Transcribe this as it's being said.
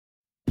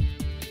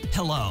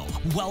Hello,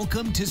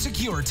 welcome to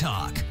Secure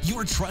Talk,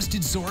 your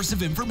trusted source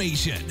of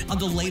information on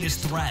the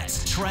latest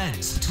threats,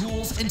 trends,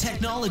 tools, and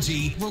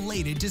technology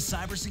related to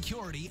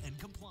cybersecurity and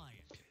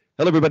compliance.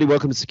 Hello, everybody.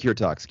 Welcome to Secure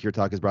Talk. Secure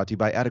Talk is brought to you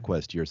by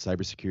Adequest, your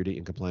cybersecurity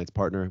and compliance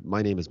partner.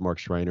 My name is Mark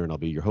Schreiner, and I'll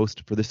be your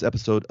host for this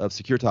episode of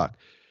Secure Talk.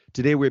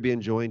 Today, we're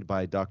being joined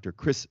by Dr.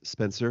 Chris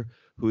Spencer,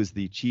 who is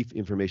the Chief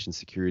Information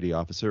Security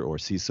Officer, or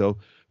CISO,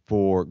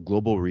 for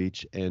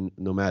GlobalReach and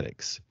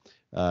Nomadix.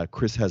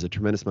 Chris has a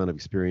tremendous amount of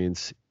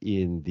experience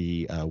in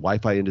the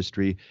Wi-Fi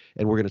industry,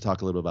 and we're going to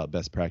talk a little bit about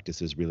best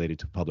practices related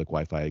to public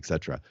Wi-Fi,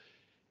 etc.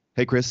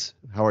 Hey, Chris,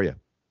 how are you?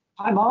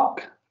 Hi,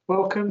 Mark.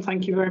 Welcome.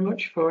 Thank you very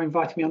much for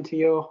inviting me onto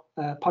your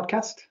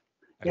podcast.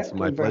 Yes,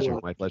 my pleasure.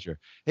 My pleasure.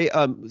 Hey,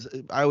 I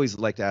always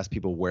like to ask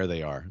people where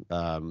they are.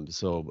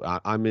 So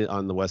I'm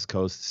on the West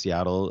Coast,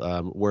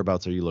 Seattle.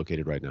 Whereabouts are you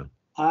located right now?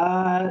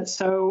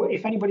 So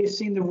if anybody's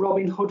seen the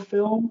Robin Hood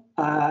film,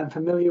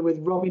 familiar with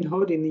Robin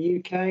Hood in the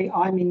UK,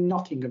 I'm in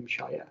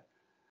Nottinghamshire.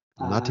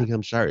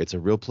 Nottinghamshire, it's a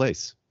real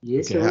place.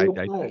 It's a real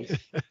place.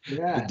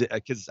 Yeah.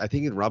 Because I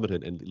think in Robin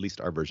Hood, and at least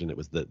our version, it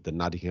was the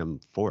Nottingham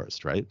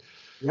Forest, right?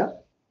 Yeah.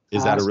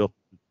 Is that a real?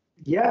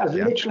 Yeah,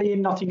 literally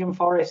in Nottingham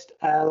Forest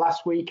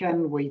last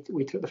weekend. We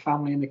took the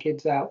family and the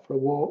kids out for a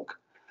walk.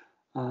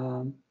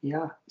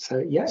 It's a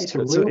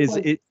real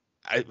place.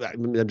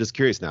 I'm just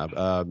curious now.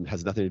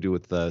 Has nothing to do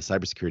with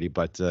cybersecurity,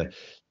 but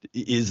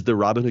is the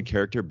Robin Hood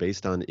character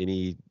based on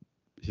any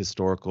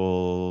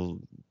historical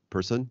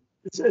person?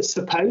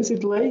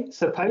 Supposedly,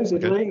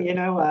 okay. You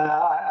know,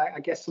 I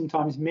guess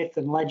sometimes myth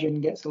and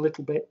legend gets a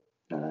little bit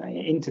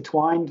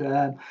intertwined.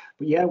 But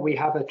yeah, we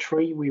have a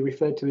tree we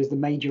refer to as the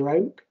major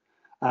oak,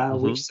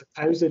 which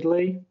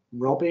supposedly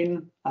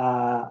Robin,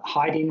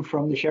 hiding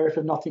from the Sheriff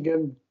of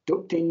Nottingham,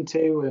 ducked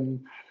into,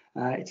 and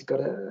it's got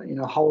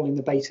a hole in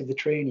the base of the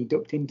tree, and he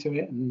ducked into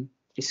it and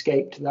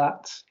escaped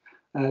that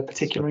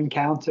particular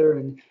encounter.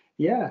 And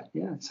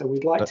so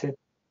we'd like to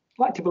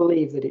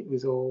believe that it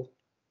was all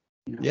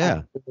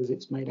as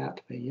it's made out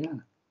to be. Yeah.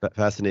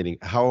 Fascinating.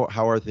 How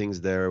are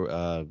things there?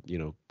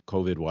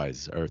 COVID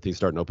wise, are things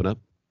starting to open up?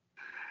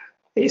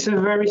 It's a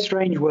very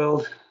strange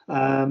world,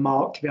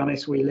 Mark, to be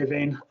honest, we live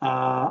in.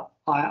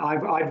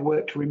 I've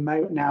worked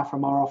remote now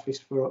from our office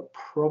for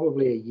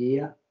probably a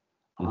year.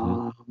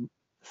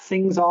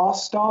 Things are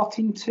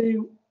starting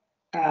to,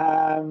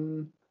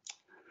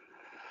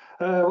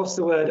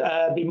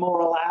 be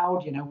more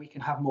allowed. You know, we can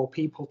have more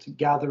people to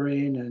gather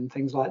in and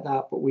things like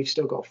that, but we've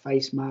still got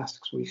face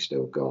masks. We've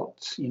still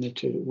got,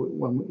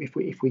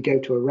 if we go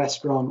to a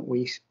restaurant,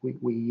 we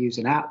use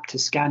an app to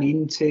scan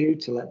into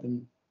to let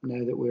them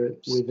know that we're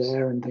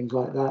there and things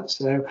like that.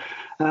 So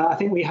I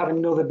think we have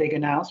another big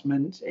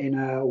announcement in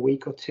a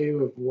week or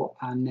two of what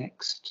our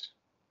next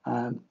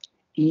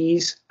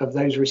ease of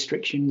those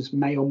restrictions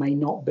may or may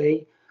not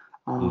be.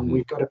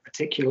 We've got a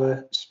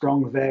particular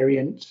strong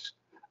variant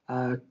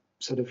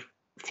sort of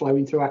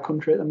flowing through our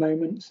country at the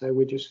moment, so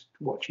we're just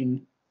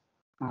watching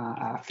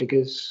our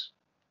figures.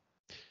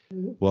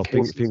 Well,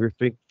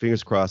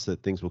 fingers crossed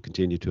that things will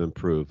continue to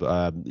improve.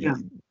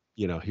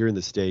 Here in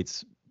the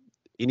States,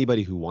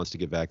 anybody who wants to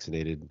get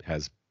vaccinated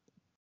has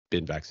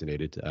been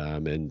vaccinated,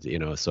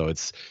 so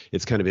it's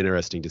kind of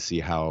interesting to see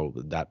how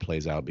that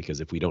plays out, because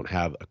if we don't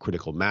have a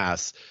critical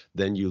mass,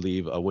 then you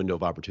leave a window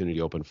of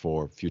opportunity open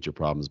for future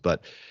problems.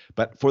 But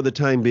for the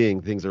time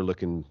being, things are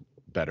looking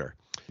better.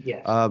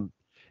 Yeah.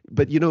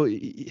 But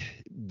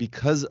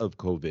because of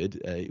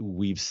COVID,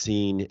 we've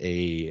seen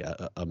a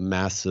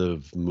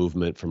massive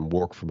movement from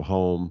work from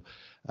home,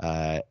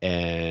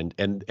 and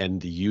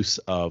the use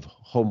of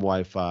home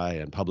Wi-Fi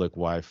and public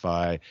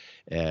Wi-Fi,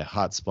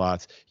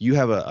 hotspots. You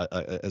have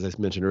as I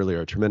mentioned earlier,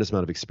 a tremendous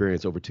amount of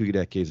experience, over 2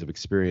 decades of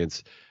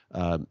experience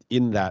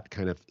in that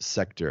kind of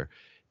sector,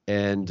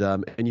 and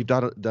you've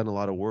done a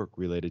lot of work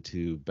related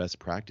to best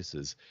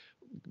practices,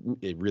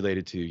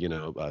 related to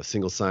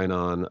single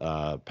sign-on,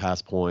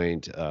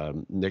 Passpoint,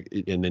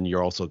 and then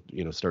you're also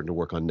starting to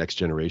work on next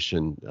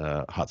generation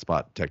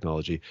hotspot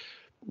technology.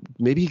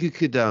 Maybe you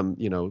could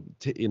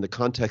in the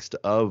context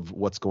of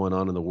what's going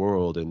on in the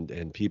world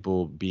and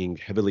people being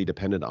heavily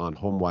dependent on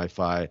home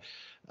Wi-Fi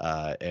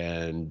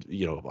and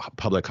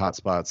public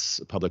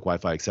hotspots, public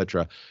Wi-Fi,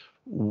 etc.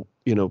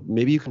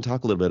 Maybe you can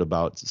talk a little bit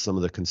about some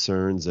of the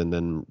concerns and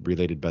then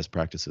related best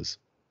practices.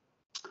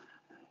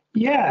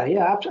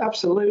 Yeah,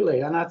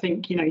 absolutely. And I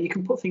think, you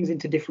can put things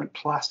into different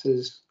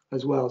classes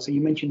as well. So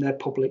you mentioned their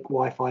public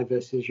Wi-Fi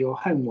versus your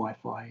home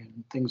Wi-Fi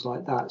and things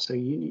like that. So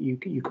you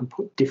can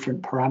put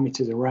different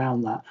parameters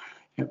around that.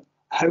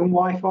 Home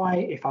Wi-Fi,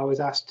 if I was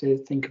asked to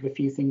think of a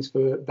few things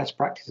for best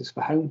practices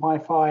for home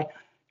Wi-Fi,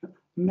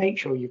 make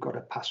sure you've got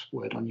a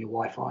password on your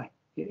Wi-Fi.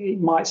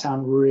 It might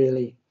sound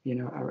really,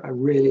 a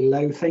really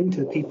low thing to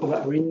the people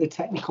that are in the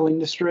technical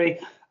industry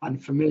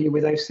and familiar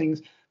with those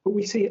things, but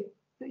we see it.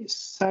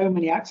 So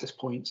many access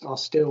points are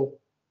still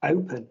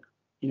open.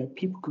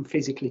 People can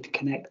physically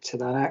connect to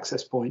that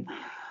access point.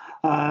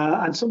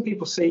 And some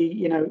people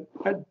see,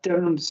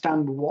 don't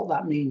understand what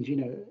that means.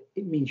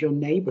 It means your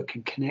neighbor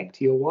can connect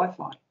to your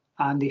Wi-Fi.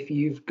 And if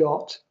you've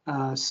got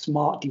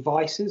smart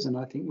devices, and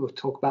I think we'll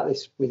talk about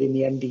this within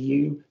the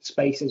MDU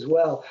space as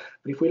well,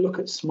 but if we look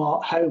at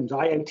smart homes,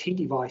 IoT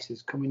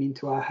devices coming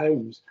into our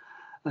homes,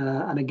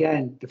 and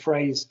again, the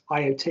phrase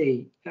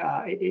IoT,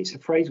 it's a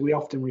phrase we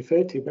often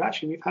refer to, but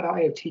actually we've had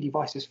IoT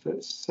devices for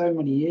so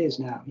many years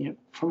now,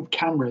 from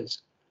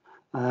cameras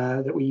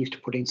that we used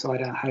to put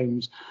inside our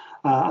homes.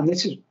 And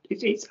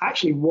it's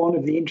actually one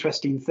of the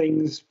interesting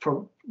things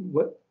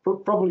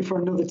probably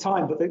for another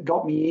time, but that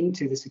got me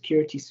into the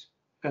security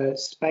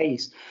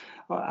space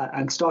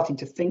and starting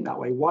to think that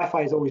way.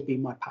 Wi-Fi has always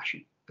been my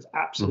passion. It's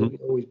absolutely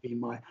always been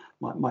my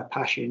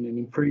passion, and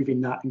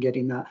improving that and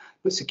getting that.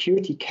 But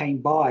security came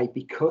by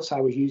because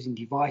I was using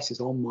devices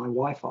on my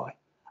Wi-Fi.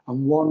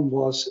 And one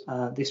was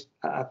this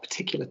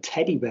particular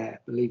teddy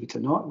bear, believe it or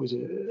not. It was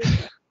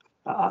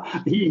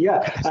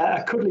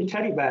a cuddly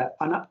teddy bear.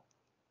 And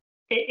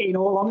in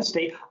all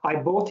honesty, I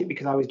bought it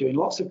because I was doing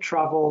lots of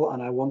travel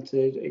and I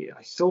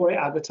saw it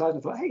advertised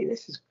and thought, hey,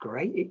 this is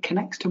great. It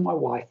connects to my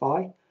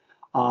Wi-Fi.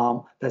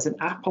 There's an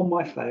app on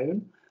my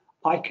phone.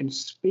 I can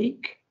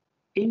speak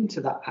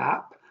into that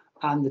app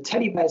and the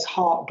teddy bear's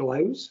heart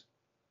glows.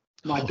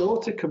 My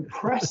daughter can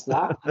press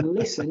that and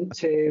listen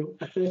to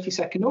a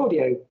 30-second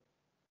audio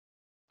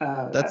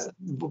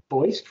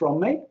voice from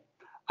me,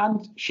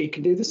 and she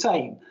can do the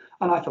same.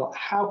 And I thought,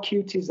 how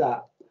cute is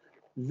that?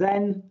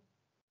 Then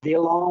the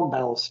alarm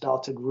bells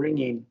started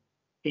ringing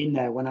in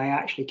there when I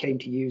actually came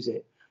to use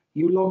it.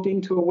 You logged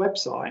into a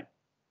website,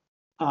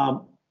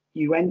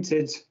 you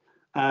entered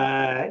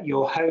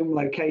your home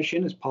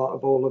location as part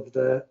of all of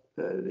the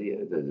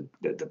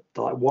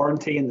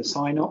warranty and the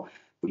sign up,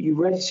 but you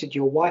registered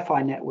your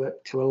Wi-Fi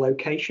network to a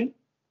location.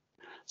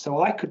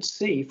 So I could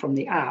see from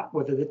the app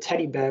whether the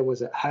teddy bear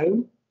was at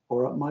home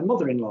or at my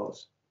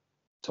mother-in-law's.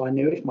 So I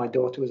knew if my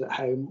daughter was at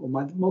home or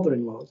my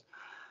mother-in-law's.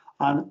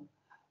 And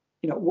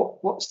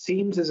what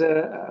seems as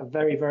a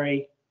very,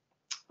 very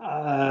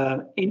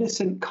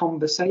innocent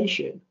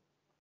conversation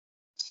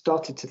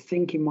started to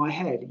think in my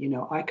head.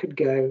 I could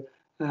go,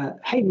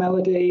 hey,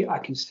 Melody, I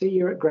can see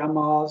you're at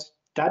Grandma's.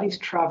 Daddy's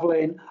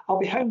traveling. I'll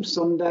be home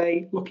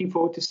Sunday. Looking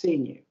forward to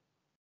seeing you.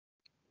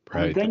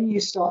 Right. And then you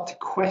start to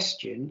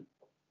question,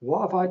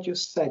 what have I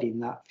just said in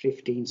that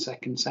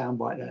 15-second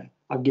soundbite there?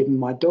 I've given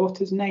my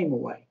daughter's name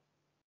away.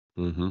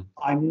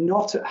 I'm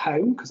not at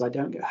home because I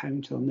don't get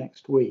home till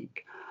next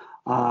week.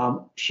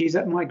 She's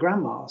at my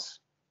grandma's,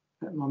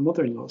 at my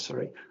mother-in-law's,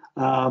 sorry.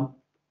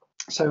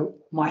 So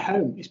my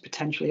home is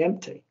potentially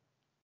empty.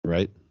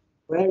 Right.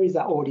 Where is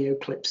that audio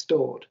clip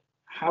stored?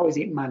 How is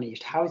it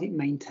managed? How is it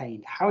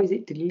maintained? How is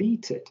it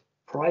deleted?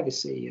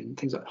 Privacy and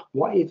things like that.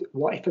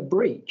 What if a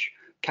breach?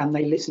 Can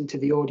they listen to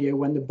the audio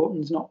when the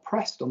button's not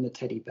pressed on the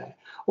teddy bear?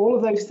 All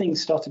of those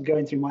things started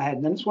going through my head,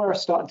 and that's where I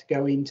started to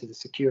go into the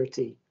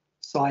security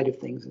side of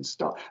things and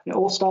it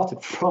all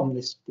started from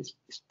this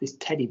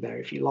teddy bear,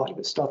 if you like,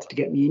 but started to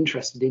get me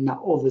interested in that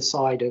other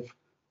side of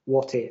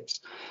what ifs.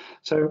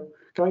 So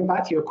going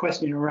back to your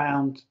question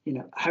around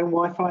home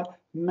Wi-Fi,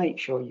 make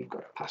sure you've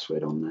got a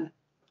password on there.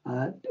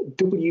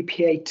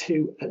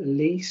 WPA2 at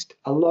least.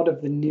 A lot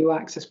of the new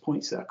access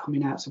points that are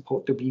coming out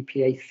support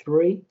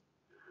WPA3.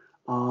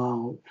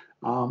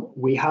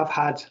 We have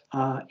had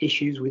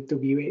issues with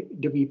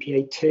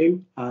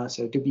WPA2,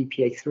 so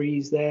WPA3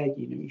 is there.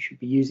 You should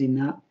be using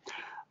that.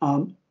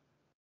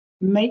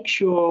 Make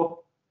sure,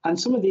 and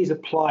some of these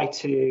apply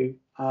to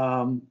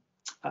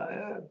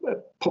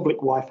public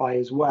Wi-Fi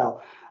as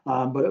well,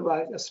 but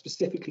I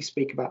specifically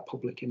speak about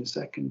public in a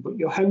second. But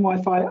your home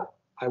Wi-Fi,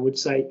 I would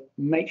say,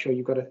 make sure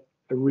you've got a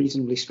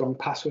reasonably strong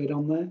password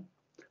on there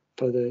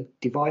for the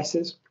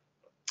devices.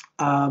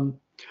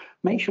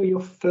 Make sure your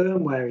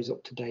firmware is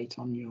up to date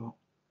on your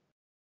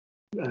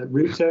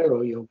router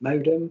or your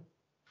modem.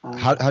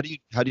 How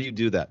do you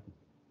do that?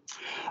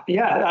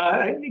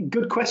 Yeah,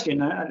 good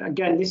question.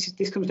 Again,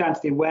 this comes down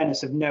to the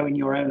awareness of knowing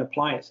your own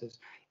appliances.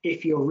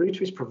 If your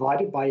router is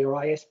provided by your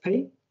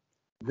ISP,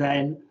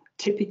 then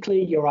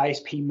typically your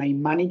ISP may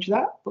manage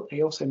that, but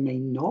they also may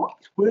not.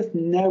 It's worth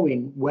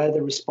knowing where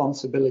the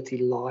responsibility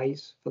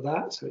lies for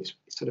that. So it's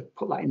sort of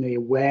put that in the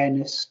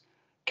awareness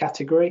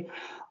category.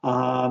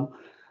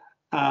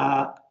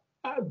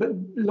 But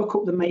look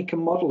up the make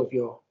and model of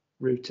your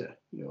router,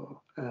 your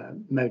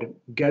modem.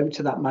 Go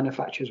to that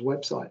manufacturer's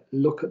website,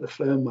 look at the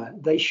firmware.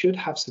 They should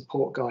have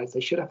support guides, they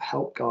should have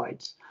help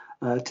guides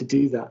to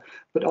do that.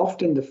 But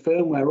often the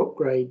firmware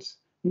upgrades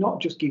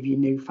not just give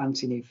you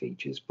fancy new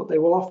features, but they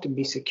will often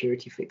be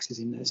security fixes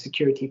in there,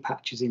 security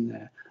patches in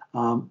there.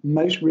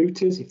 Most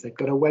routers, if they've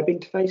got a web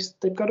interface,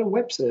 they've got a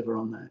web server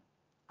on there.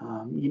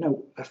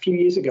 A few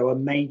years ago, a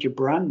major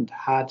brand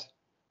had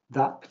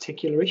that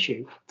particular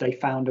issue. They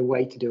found a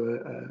way to do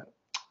a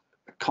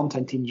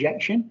content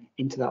injection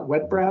into that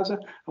web browser,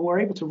 and were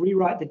able to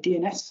rewrite the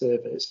DNS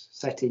servers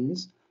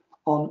settings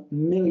on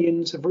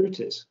millions of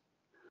routers.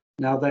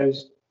 Now they've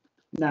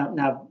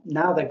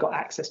got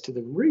access to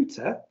the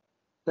router,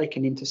 they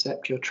can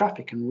intercept your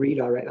traffic and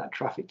redirect that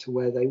traffic to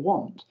where they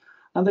want.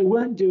 And they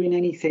weren't doing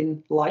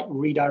anything like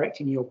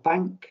redirecting your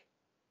bank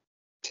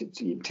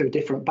to a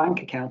different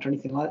bank account or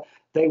anything like that.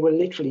 they were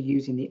literally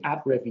using the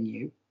ad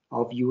revenue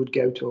of, you would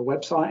go to a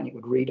website and it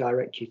would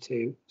redirect you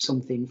to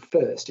something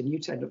first, and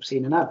you'd end up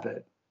seeing an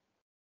advert.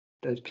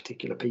 Those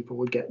particular people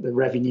would get the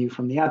revenue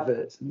from the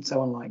adverts and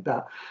so on like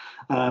that.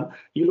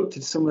 You looked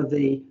at some of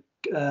the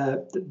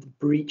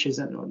breaches,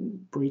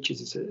 and breaches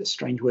is a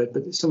strange word,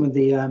 but some of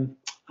the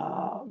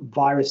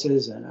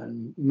viruses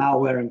and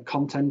malware and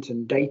content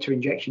and data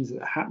injections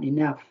that are happening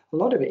now. A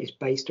lot of it is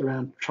based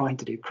around trying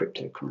to do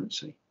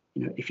cryptocurrency.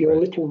 You know, if your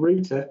little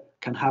router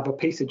can have a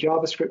piece of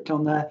JavaScript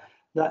on there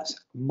that's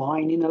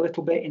mining a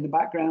little bit in the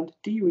background,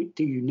 do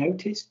you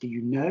notice? Do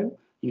you know?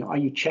 You know, are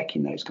you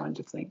checking those kinds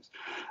of things?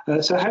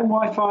 So home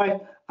Wi-Fi,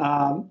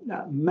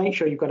 make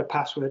sure you've got a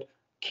password.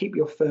 Keep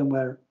your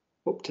firmware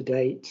up to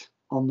date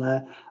on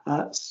there.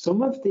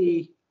 Some of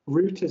the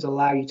routers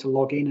allow you to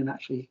log in and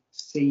actually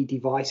see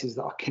devices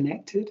that are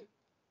connected.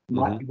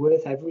 Might be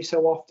worth every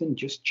so often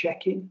just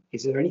checking.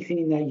 Is there anything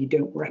in there you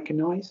don't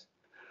recognize?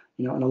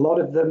 You know, and a lot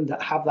of them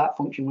that have that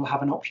function will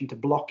have an option to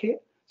block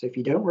it. So if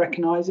you don't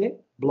recognize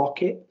it,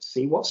 block it,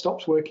 see what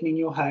stops working in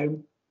your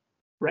home,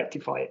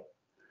 rectify it,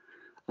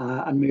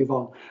 and move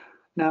on.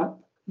 Now,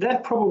 there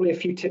are probably a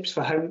few tips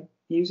for home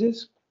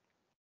users.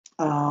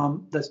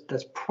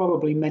 There's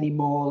probably many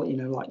more, you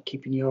know, like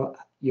keeping your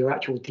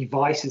actual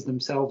devices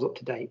themselves up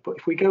to date. But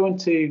if we go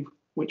into,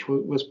 which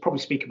we'll probably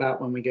speak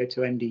about when we go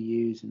to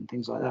MDUs and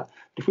things like that,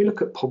 but if we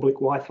look at public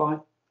Wi-Fi,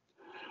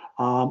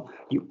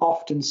 you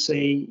often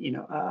see, you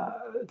know,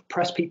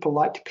 press people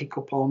like to pick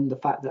up on the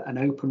fact that an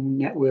open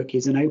network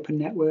is an open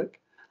network.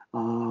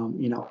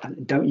 You know,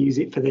 and don't use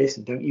it for this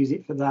and don't use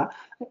it for that.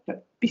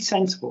 Be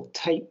sensible.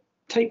 Take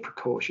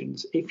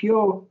precautions. If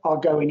you are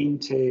going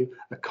into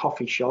a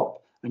coffee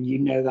shop and you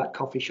know that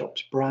coffee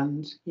shop's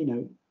brand, you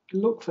know,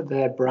 look for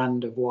their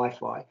brand of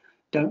Wi-Fi.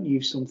 Don't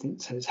use something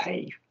that says,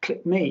 "Hey,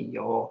 click me,"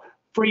 or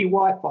free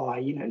Wi-Fi.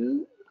 You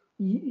know,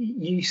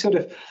 you sort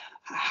of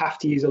have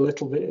to use a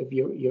little bit of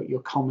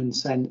your common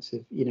sense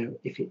of, you know,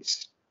 if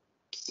it's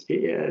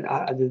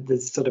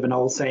there's sort of an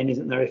old saying,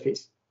 isn't there?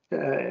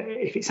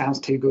 If it sounds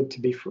too good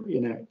to be,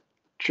 you know,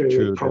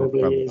 true, it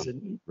probably is.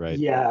 And right.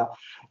 Yeah.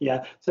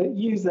 So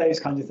use those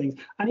kinds of things,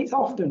 and it's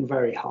often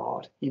very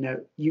hard. You know,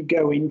 you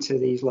go into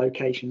these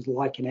locations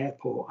like an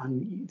airport,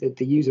 and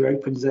the user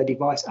opens their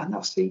device, and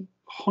they'll see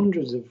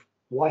hundreds of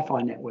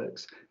Wi-Fi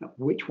networks. Now,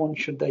 which one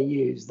should they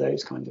use?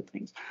 Those kinds of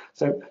things.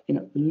 So, you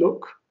know,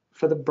 look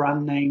for the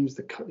brand names,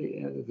 the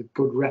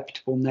good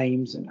reputable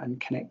names, and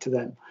connect to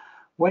them.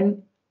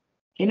 When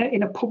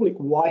in a public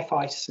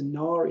Wi-Fi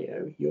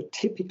scenario, you're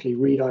typically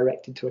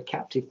redirected to a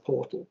captive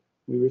portal.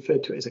 We refer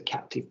to it as a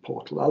captive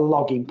portal, a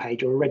login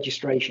page or a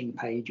registration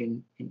page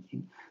in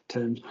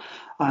terms.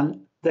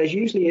 And there's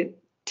usually,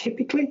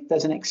 typically,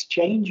 there's an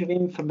exchange of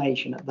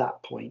information at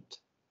that point.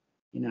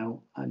 You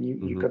know, and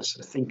you've got to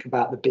sort of think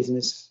about the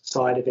business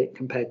side of it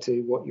compared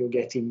to what you're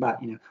getting back.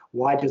 You know,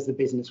 why does the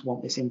business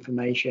want this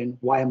information?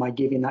 Why am I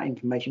giving that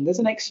information? There's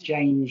an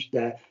exchange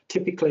there,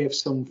 typically of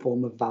some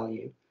form of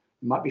value.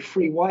 It might be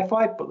free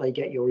Wi-Fi, but they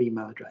get your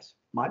email address.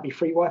 Might be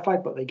free Wi-Fi,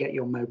 but they get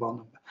your mobile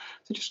number.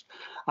 So just,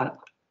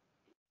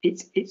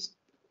 it's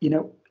you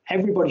know,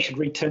 everybody should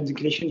read terms and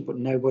conditions, but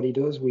nobody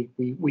does.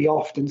 We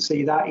often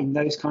see that in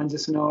those kinds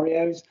of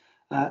scenarios.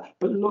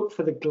 But look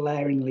for the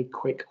glaringly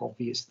quick,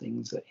 obvious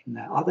things that are in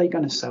there. Are they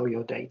going to sell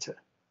your data?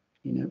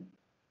 You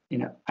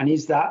know, and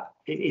is that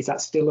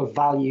still of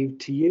value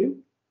to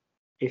you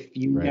if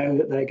you know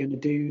that they're going to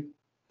do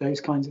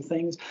those kinds of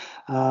things?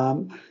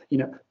 You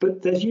know,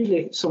 but there's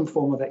usually some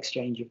form of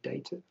exchange of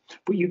data.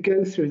 But you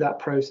go through that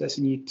process,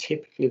 and you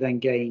typically then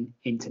gain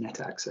internet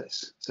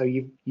access. So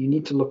you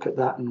need to look at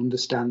that and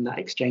understand that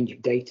exchange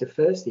of data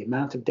first. The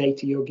amount of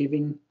data you're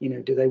giving. You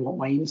know, do they want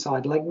my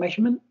inside leg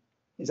measurement?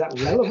 Is that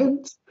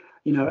relevant?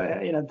 You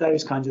know,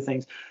 those kinds of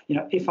things. You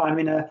know, if I'm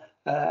in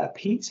a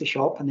pizza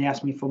shop and they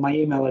ask me for my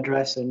email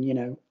address and, you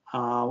know,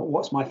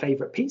 what's my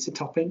favorite pizza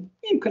topping,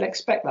 you could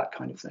expect that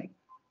kind of thing.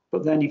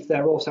 But then if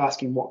they're also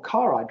asking what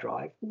car I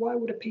drive, why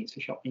would a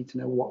pizza shop need to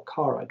know what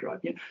car I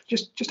drive? You know,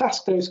 just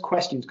ask those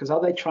questions, because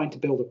are they trying to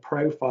build a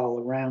profile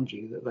around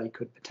you that they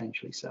could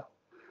potentially sell?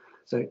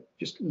 So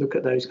just look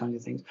at those kinds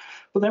of things.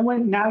 But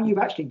then now you've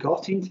actually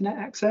got internet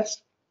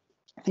access,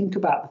 think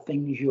about the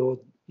things you're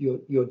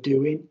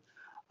doing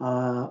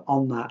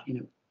on that. You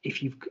know,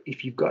 if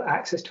you've got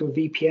access to a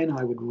VPN,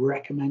 I would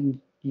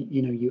recommend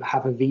you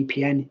have a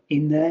VPN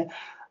in there.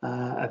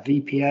 A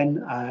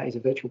VPN is a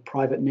virtual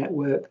private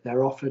network.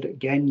 They're offered,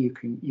 again, you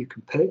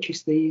can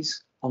purchase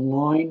these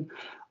online,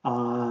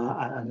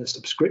 and a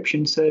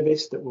subscription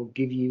service that will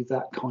give you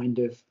that kind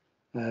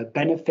of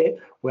benefit,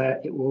 where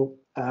it will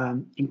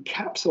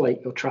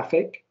encapsulate your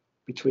traffic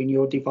between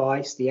your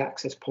device, the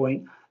access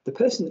point, the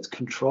person that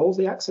controls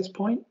the access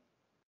point,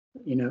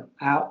 you know,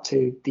 out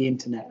to the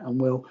internet, and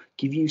will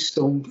give you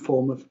some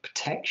form of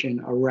protection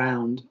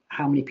around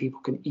how many people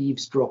can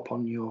eavesdrop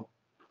on your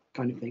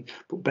kind of thing.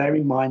 But bear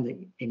in mind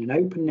that in an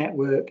open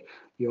network,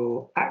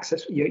 your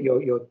access,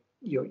 your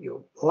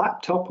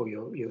laptop or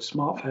your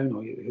smartphone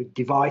or your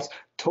device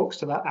talks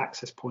to that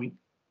access point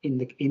in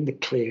the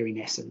clear, in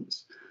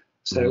essence.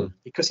 So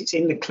because it's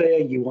in the clear,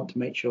 you want to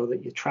make sure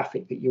that your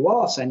traffic that you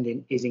are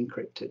sending is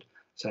encrypted.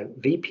 So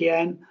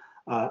VPN,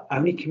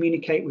 only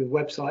communicate with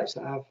websites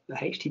that have the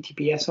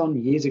HTTPS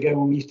on. Years ago,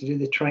 when we used to do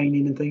the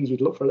training and things,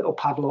 you'd look for a little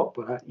padlock,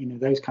 but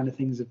those kind of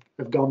things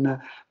have gone now.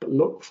 But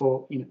look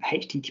for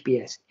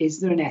HTTPS. Is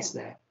there an S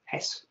there?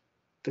 S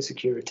for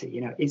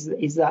security.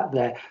 Is that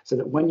there, so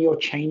that when you're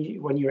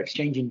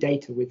exchanging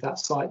data with that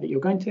site that you're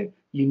going to,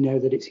 you know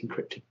that it's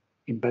encrypted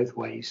in both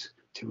ways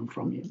to and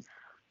from you.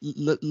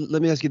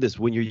 Let me ask you this: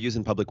 when you're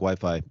using public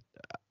Wi-Fi,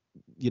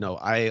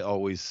 I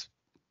always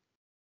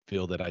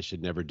feel that I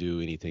should never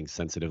do anything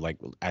sensitive, like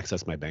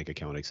access my bank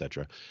account,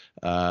 etc.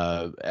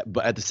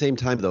 But at the same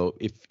time, though,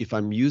 if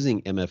I'm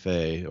using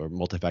MFA or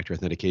multi-factor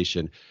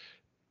authentication,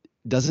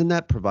 doesn't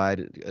that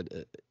provide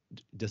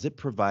does it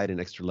provide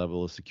an extra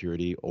level of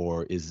security,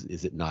 or is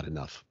it not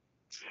enough?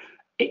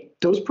 It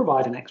does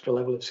provide an extra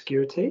level of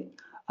security,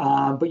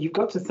 but you've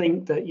got to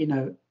think that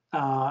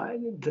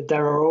that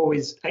there are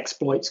always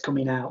exploits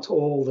coming out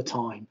all the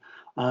time.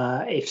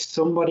 If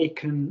somebody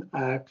can,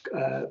 I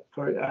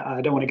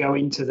don't want to go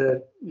into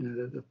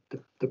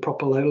the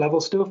proper low-level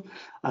stuff,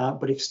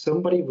 but if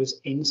somebody was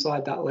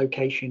inside that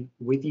location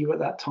with you at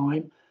that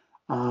time,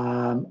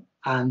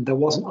 and there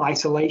wasn't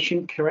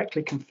isolation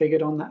correctly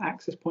configured on that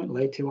access point,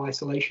 layer 2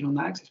 isolation on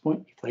that access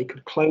point, if they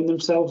could clone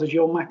themselves as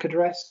your MAC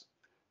address,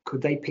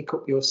 could they pick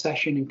up your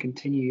session and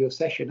continue your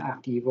session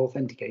after you've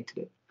authenticated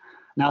it?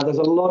 Now, there's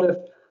a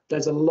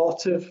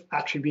lot of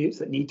attributes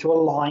that need to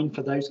align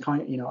for those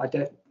kind. I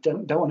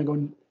don't want to go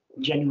and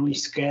genuinely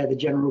scare the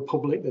general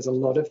public. There's a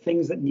lot of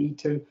things that need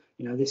to.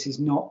 This is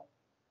not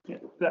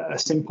a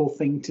simple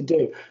thing to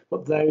do,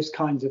 but those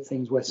kinds of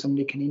things where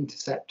somebody can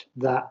intercept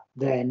that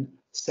then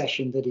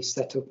session that is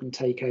set up and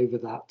take over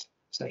that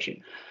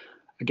session.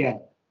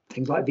 Again,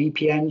 things like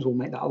VPNs will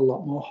make that a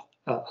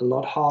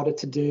lot harder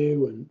to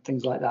do and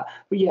things like that.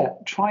 But yeah,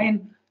 try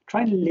and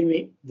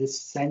limit the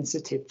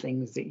sensitive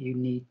things that you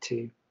need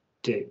to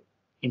do.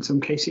 In some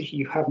cases,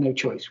 you have no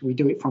choice. We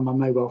do it from our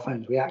mobile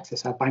phones. We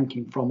access our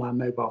banking from our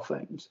mobile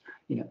phones,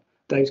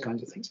 those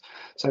kinds of things.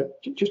 So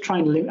just try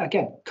and limit,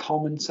 again,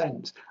 common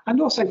sense.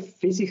 And also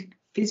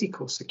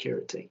physical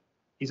security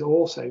is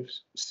also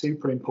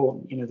super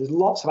important. There's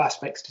lots of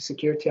aspects to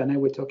security. I know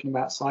we're talking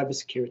about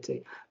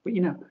cybersecurity, but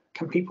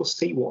can people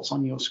see what's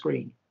on your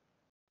screen?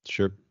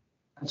 Sure.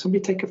 And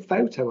somebody take a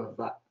photo of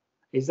that.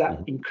 Is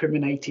that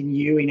incriminating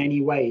you in any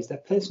way? Is there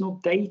personal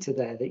data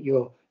there that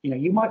you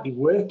might be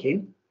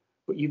working,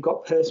 but you've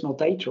got personal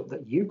data up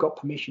that you've got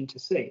permission to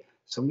see?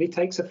 Somebody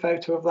takes a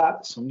photo of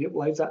that, somebody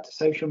uploads that to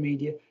social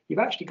media. You've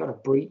actually got a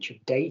breach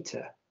of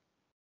data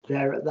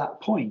there at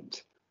that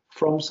point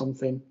from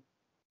something.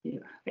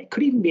 It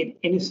could even be an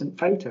innocent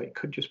photo. It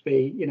could just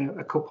be,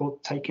 a couple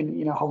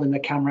taking, holding the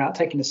camera out,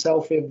 taking a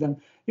selfie of them.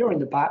 You're in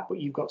the back, but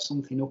you've got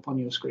something up on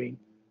your screen.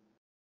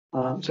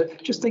 So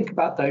just think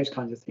about those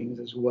kinds of things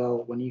as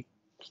well when you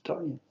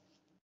start.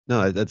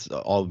 No, that's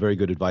all very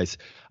good advice.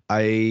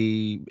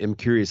 I am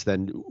curious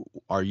then,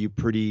 are you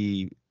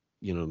pretty,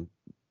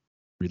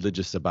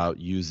 religious about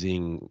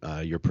using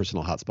your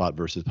personal hotspot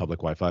versus public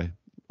Wi-Fi?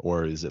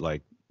 Or is it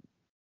like,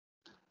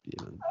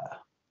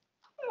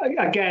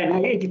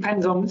 Again, it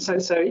depends on,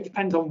 so it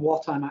depends on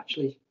what I'm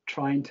actually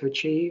trying to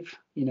achieve.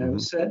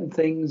 Certain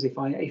things, if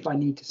I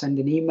need to send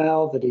an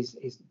email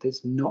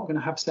that's not going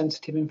to have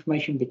sensitive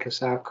information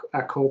because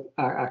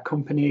our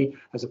company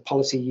as a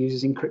policy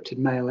uses encrypted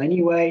mail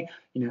anyway,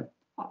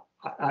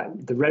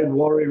 the road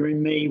warrior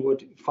in me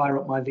would fire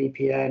up my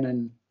VPN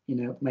and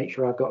make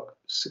sure I've got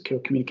secure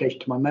communication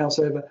to my mail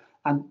server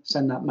and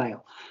send that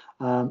mail.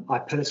 I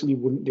personally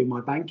wouldn't do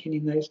my banking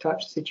in those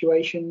types of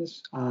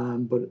situations,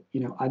 but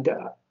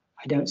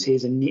I don't see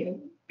as a need,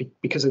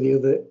 because of the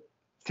other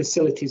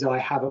facilities I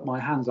have at my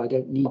hands. I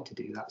don't need to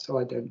do that, so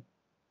I don't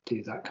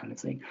do that kind of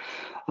thing.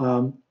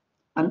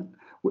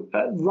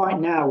 Right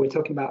now we're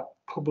talking about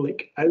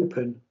public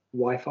open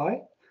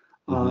Wi-Fi.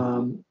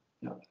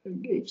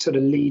 It sort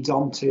of leads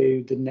on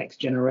to the next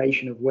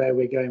generation of where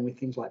we're going with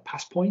things like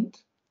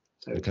Passpoint.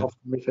 So it's often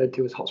referred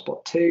to as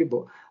Hotspot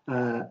 2,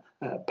 but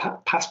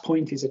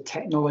Passpoint is a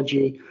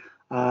technology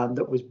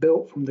that was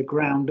built from the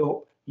ground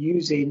up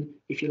using,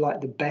 if you like,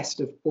 the best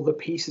of other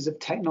pieces of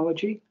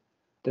technology.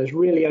 There's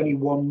really only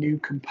one new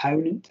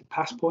component to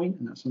Passpoint,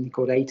 and that's something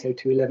called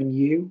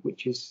 802.11u,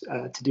 which is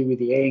to do with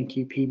the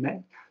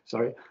ANQP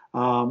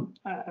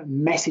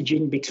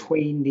messaging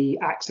between the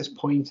access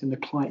point and the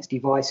client's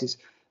devices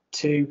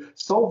to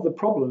solve the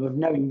problem of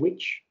knowing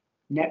which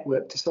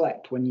network to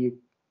select. When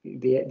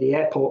the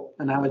airport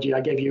analogy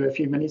I gave you a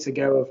few minutes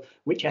ago of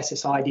which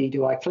SSID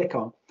do I click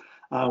on?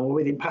 Well,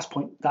 within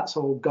Passpoint, that's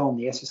all gone.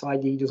 The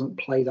SSID doesn't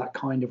play that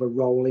kind of a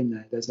role in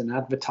there. There's an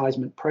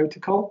advertisement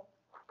protocol,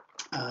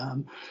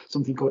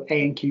 something called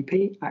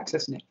ANQP,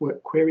 Access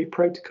Network Query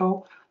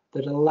Protocol,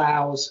 that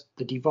allows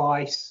the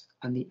device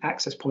and the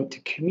access point to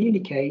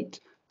communicate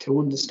to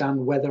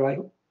understand whether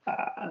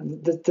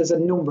there's a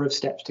number of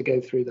steps to go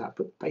through that,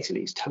 but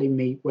basically it's telling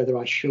me whether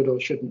I should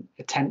or shouldn't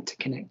attempt to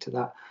connect to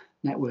that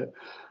network.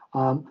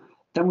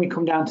 Then we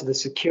come down to the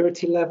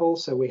security level.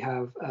 So we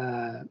have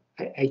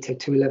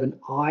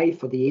 802.11i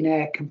for the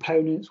in-air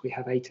components. We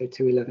have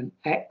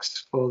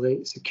 802.11x for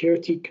the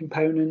security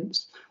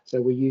components.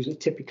 So we're usually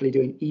typically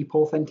doing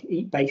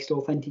EAP-based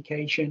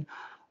authentication.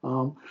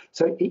 So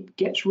it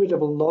gets rid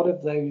of a lot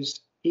of those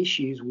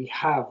issues we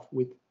have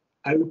with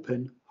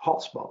open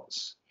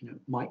hotspots.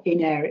 My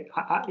in-air,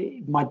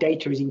 my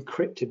data is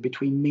encrypted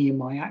between me and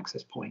my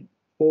access point,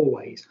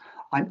 always.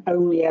 I'm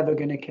only ever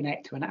going to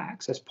connect to an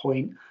access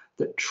point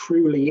that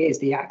truly is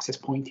the access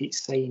point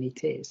it's saying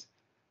it is.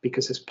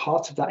 Because as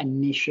part of that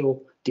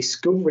initial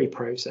discovery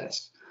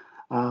process,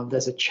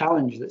 there's a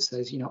challenge that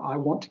says, I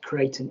want to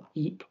create an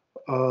EAP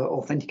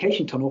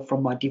authentication tunnel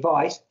from my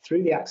device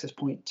through the access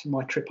point to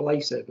my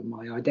AAA server,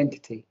 my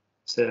identity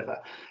server.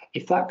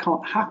 If that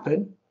can't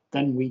happen,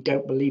 then we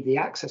don't believe the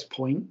access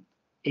point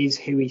is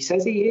who he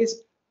says he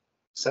is.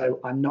 So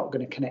I'm not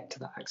going to connect to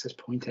that access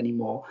point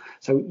anymore.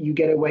 So you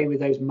get away with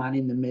those man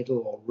in the middle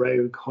or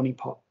rogue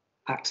honeypot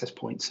access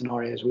point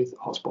scenarios with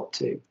Hotspot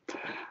 2.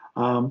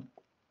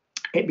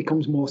 It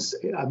becomes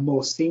a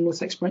more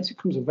seamless experience. It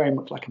becomes very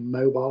much like a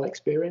mobile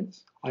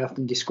experience. I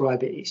often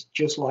describe it, it's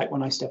just like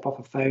when I step off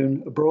a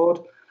phone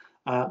abroad.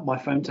 My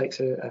phone takes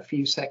a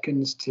few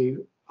seconds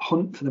to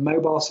hunt for the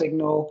mobile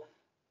signal,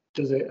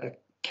 does a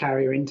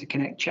carrier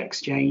interconnect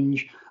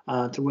exchange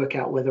to work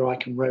out whether I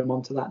can roam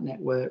onto that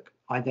network.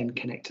 I then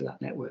connect to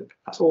that network.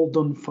 That's all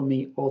done for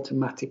me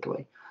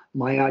automatically.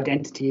 My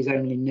identity is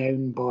only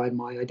known by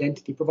my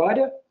identity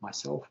provider,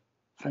 myself,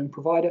 phone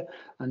provider,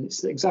 and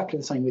it's exactly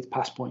the same with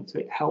Passpoint. So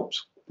it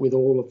helps with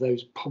all of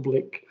those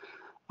public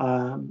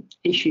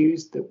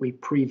issues that we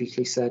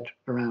previously said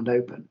around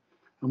open.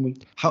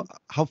 And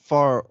how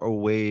far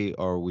away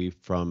are we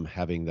from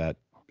having that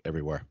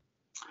everywhere?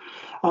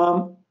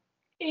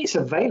 It's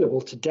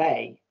available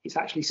today. It's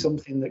actually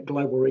something that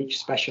GlobalReach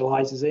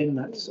specializes in.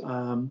 That's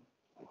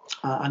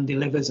and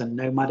delivers, and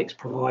Nomadix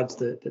provides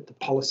the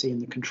policy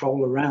and the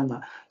control around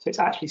that. So it's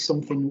actually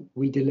something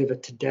we deliver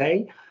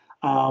today.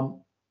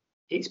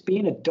 It's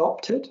being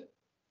adopted,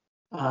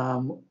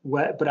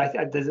 but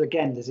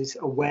there's this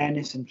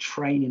awareness and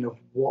training of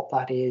what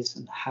that is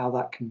and how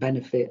that can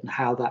benefit and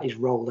how that is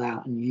rolled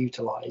out and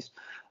utilized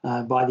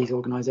by these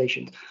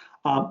organizations.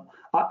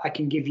 I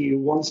can give you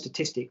one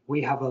statistic.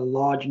 We have a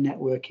large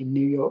network in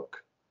New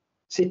York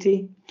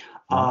City.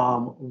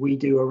 We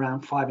do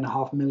around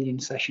 5.5 million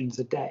sessions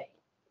a day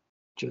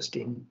just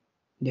in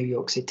New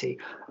York City.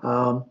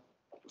 So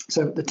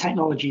the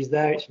technology is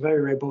there. It's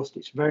very robust.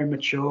 It's very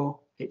mature.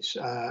 It's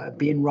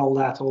being rolled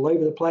out all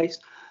over the place.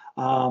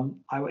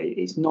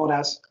 It's not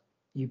as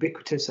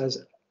ubiquitous as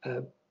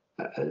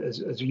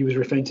you was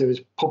referring to as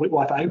public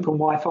Wi-Fi, open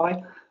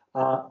Wi-Fi,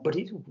 but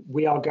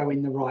we are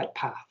going the right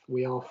path.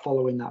 We are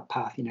following that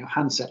path.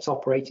 Handsets,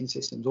 operating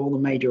systems, all the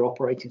major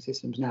operating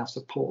systems now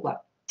support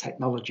that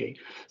technology.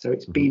 So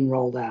it's being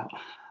rolled out.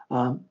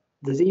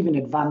 There's even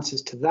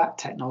advances to that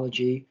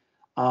technology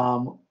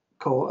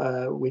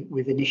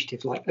with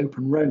initiatives like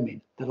open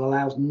roaming that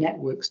allows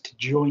networks to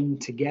join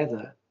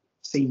together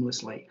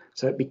seamlessly.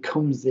 So it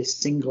becomes this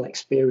single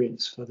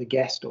experience for the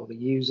guest or the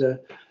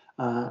user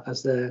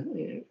as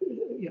the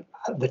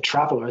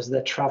traveler, as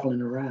they're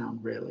traveling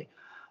around, really.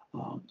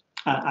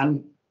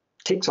 And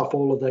ticks off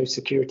all of those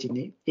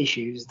security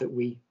issues that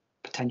we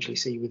potentially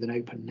see with an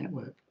open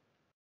network.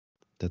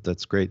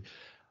 That's great.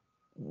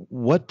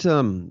 What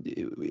when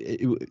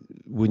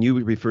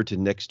you refer to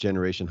next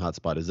generation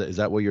hotspot, is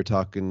that what you're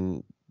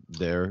talking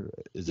there?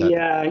 Is that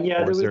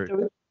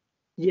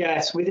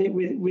yes,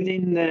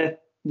 within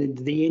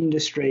the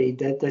industry,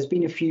 there's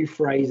been a few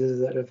phrases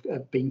that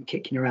have been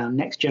kicking around: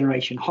 next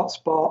generation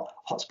hotspot,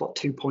 hotspot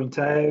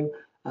 2.0.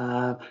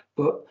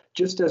 But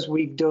just as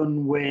we've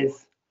done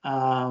with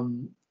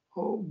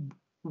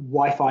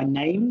Wi-Fi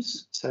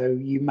names, so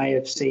you may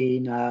have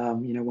seen,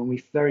 when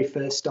we very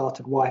first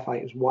started Wi-Fi,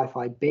 it was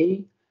Wi-Fi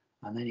B,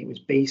 and then it was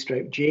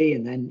B/G,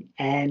 and then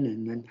N,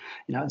 and then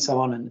and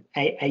so on, and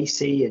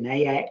AC and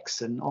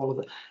AX, and all of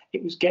that.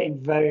 It was getting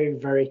very,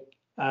 very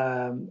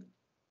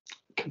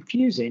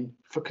confusing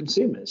for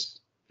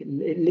consumers.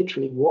 It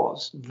literally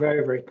was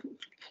very, very.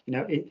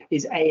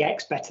 Is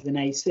AX better than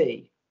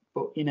AC?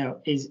 But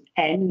is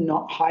N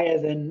not higher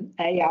than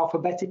A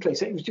alphabetically?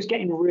 So it was just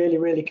getting really,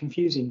 really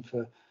confusing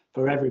for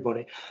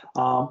everybody.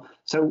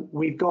 So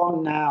we've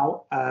gone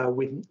now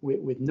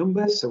with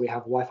numbers. So we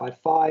have Wi-Fi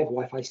 5,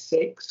 Wi-Fi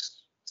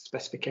 6,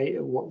 specification,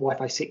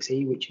 Wi-Fi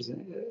 6E, which is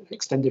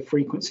extended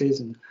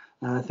frequencies and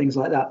things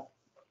like that.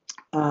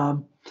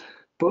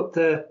 But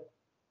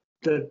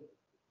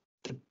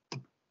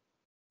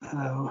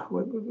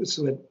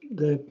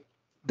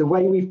the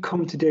way we've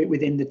come to do it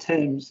within the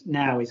terms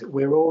now is that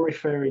we're all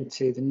referring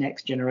to the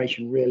next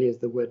generation really as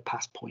the word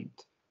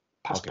Passpoint.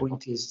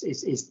 Passpoint is,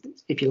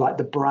 if you like,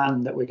 the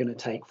brand that we're going to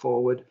take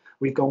forward.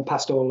 We've gone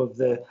past all of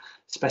the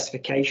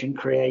specification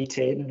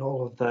created and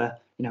all of the,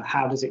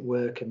 how does it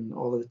work and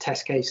all of the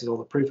test cases, all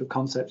the proof of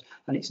concepts.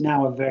 And it's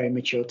now a very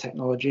mature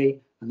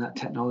technology. And that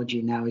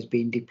technology now is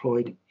being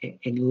deployed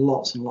in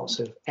lots and lots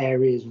of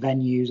areas,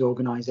 venues,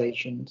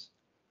 organizations.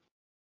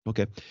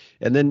 Okay.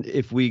 And then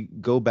if we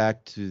go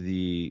back to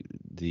the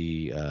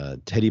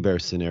teddy bear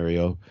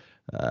scenario,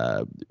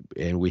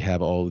 and we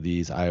have all of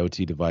these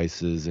IoT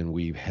devices, and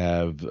we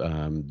have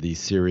the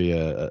Siri,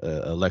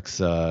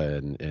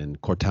 Alexa,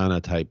 and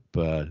Cortana type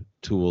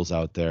tools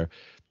out there.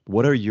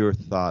 What are your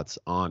thoughts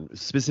on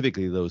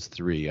specifically those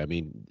three? I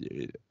mean,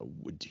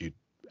 would you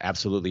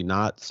absolutely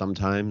not?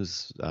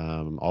 Sometimes,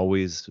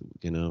 always.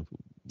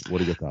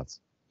 What are your thoughts?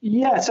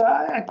 Yeah. So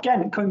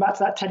again, coming back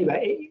to that teddy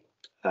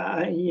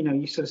bear,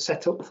 you sort of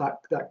set up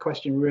that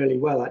question really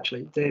well.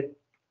 Actually,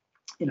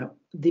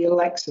 the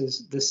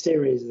Alexas, the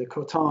Siris, the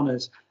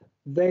Cortanas,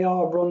 they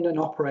are run and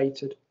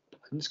operated,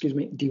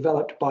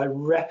 developed by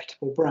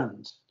reputable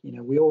brands.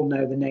 We all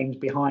know the names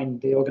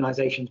behind the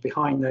organizations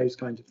behind those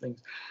kinds of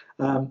things.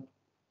 But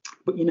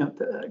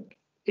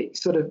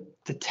it's sort of,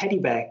 the teddy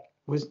bear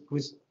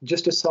was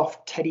just a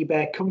soft teddy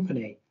bear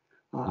company.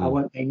 I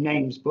won't name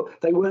names, but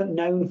they weren't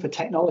known for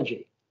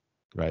technology.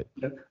 Right.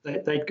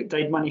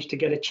 They'd managed to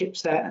get a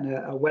chipset and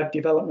a web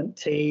development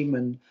team,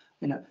 and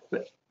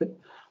but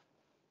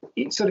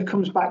it sort of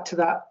comes back to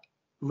that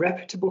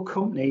reputable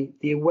company,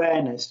 the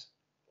awareness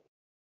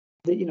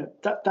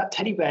that that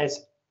teddy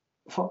bear's,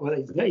 well,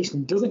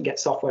 it doesn't get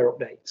software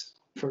updates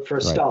for a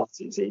Right. start.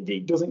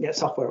 It doesn't get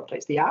software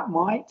updates. The app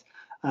might,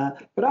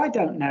 but I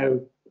don't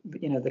know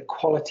the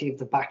quality of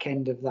the back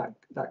end of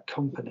that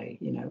company.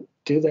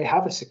 Do they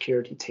have a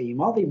security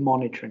team? Are they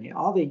monitoring it?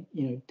 Are they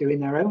doing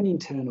their own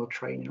internal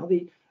training? Are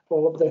they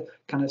all of the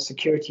kind of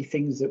security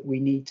things that we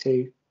need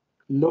to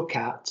look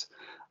at?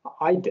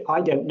 I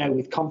don't know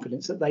with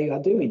confidence that they are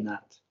doing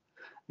that.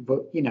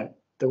 But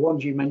the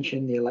ones you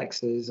mentioned, the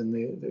Alexas and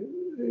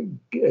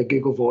the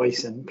Google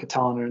Voice and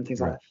Cortana and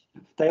things like that,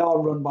 they are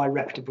run by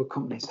reputable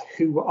companies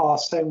who are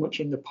so much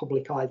in the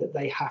public eye that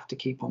they have to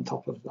keep on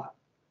top of that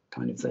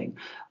kind of thing.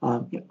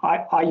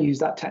 I use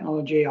that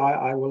technology.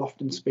 I will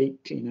often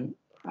speak to,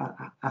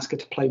 ask her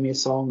to play me a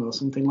song or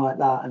something like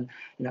that. And,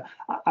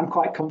 I'm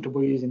quite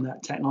comfortable using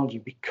that technology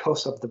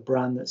because of the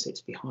brand that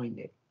sits behind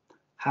it.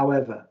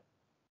 However,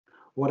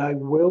 what I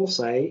will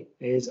say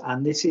is,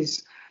 and this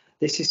is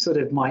sort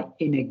of my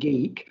inner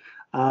geek,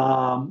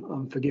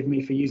 forgive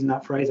me for using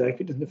that phrase. I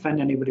hope it doesn't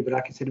offend anybody, but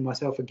I consider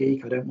myself a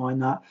geek. I don't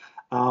mind that.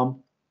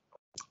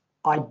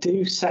 I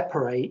do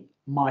separate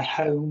my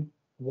home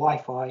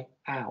Wi-Fi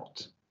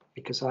out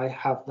because I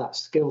have that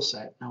skill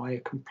set. Now,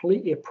 I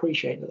completely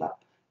appreciate that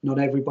not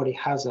everybody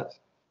has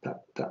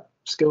that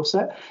skill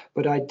set,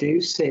 but I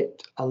do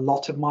sit a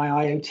lot of my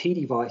IoT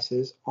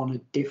devices on a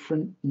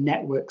different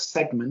network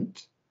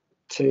segment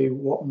to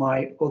what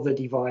my other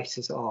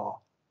devices are.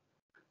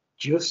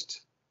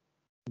 Just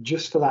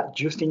for that,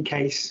 just in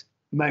case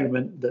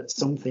moment that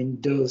something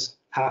does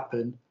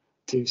happen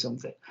to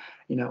something.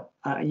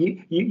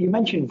 You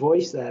mentioned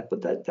voice there,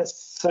 but there's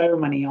so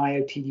many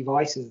IoT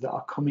devices that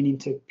are coming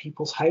into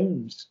people's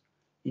homes.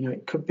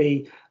 It could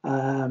be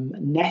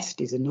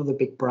Nest is another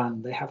big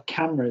brand. They have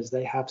cameras,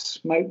 they have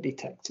smoke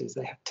detectors,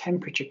 they have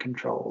temperature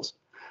controls,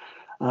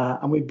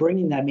 and we're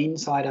bringing them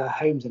inside our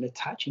homes and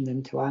attaching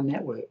them to our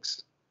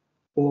networks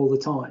all the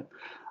time.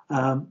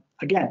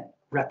 Again,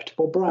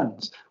 reputable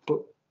brands,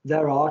 but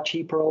there are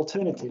cheaper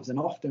alternatives, and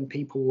often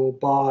people will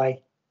buy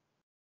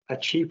a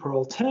cheaper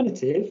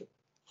alternative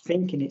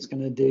thinking it's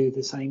going to do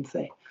the same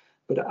thing.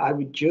 But I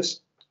would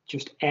just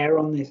err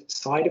on the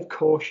side of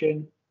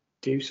caution.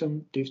 Do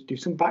some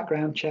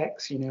background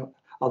checks.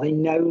 Are they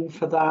known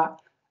for that?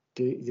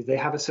 Do they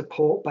have a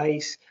support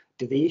base?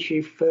 Do they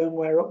issue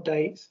firmware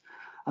updates?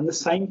 And the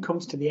same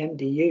comes to the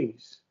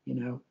MDUs.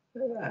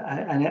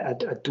 And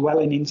a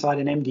dwelling inside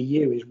an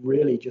MDU is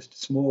really just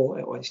small.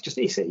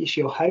 It's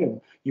your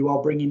home. You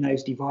are bringing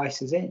those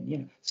devices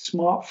in.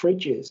 Smart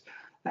fridges,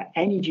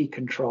 energy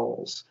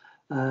controls,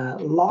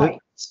 lights.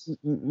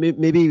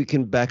 Maybe we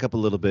can back up a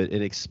little bit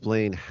and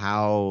explain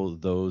how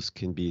those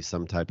can be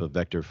some type of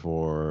vector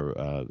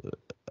for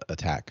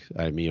attack.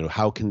 I mean,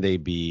 how can they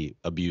be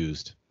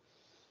abused?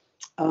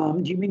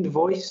 Do you mean the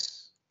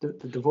voice?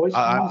 The voice.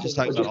 I'm just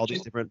talking about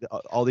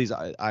all these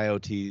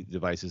IoT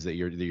devices that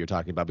you're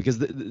talking about, because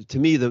to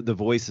me the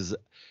voice is,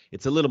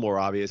 it's a little more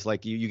obvious.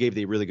 Like you gave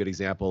the really good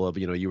example of,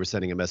 you were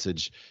sending a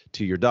message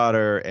to your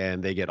daughter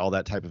and they get all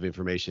that type of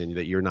information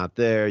that you're not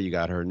there. You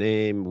got her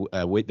name,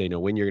 they know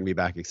when you're going to be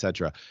back,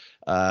 etc.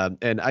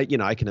 And I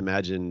can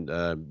imagine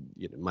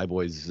my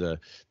boys,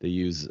 they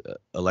use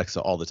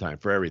Alexa all the time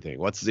for everything.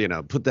 What's,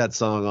 put that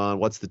song on,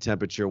 what's the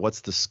temperature,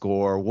 what's the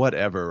score,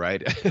 whatever,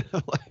 right?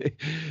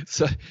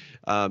 So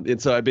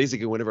and so I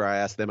basically, whenever I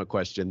ask them a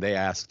question, they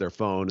ask their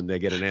phone and they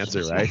get an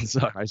answer, right?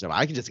 So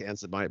I can just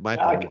answer my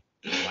phone.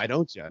 Why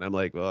don't you? And I'm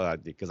like, well,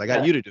 because I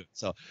got you to do it.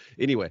 So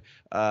anyway,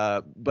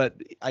 but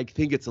I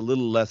think it's a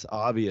little less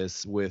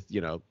obvious with,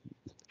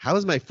 how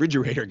is my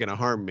refrigerator going to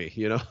harm me?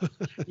 Yeah.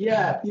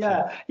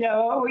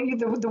 Well,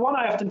 the one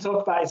I often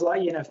talk about is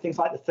like, things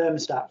like the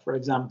thermostat, for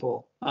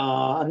example.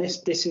 And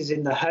this is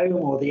in the home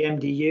or the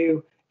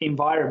MDU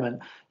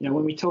environment.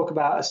 When we talk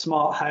about a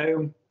smart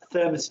home,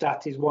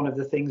 thermostat is one of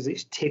the things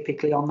that's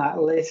typically on that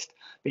list,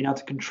 being able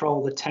to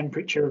control the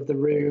temperature of the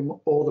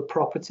room or the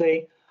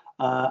property.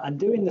 and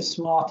doing the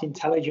smart,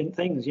 intelligent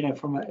things.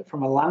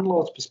 From a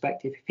landlord's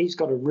perspective, if he's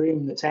got a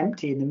room that's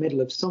empty in the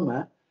middle of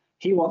summer,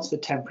 he wants the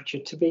temperature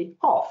to be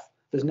off.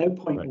 There's no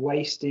point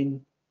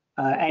wasting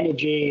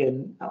energy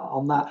and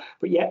on that.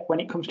 But yet, when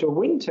it comes to a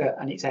winter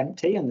and it's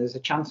empty and there's a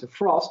chance of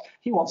frost,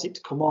 he wants it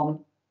to come on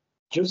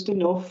just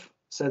enough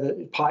so that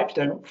the pipes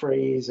don't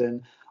freeze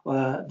and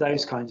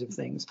those kinds of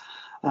things.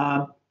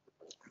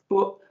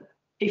 But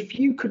if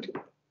you could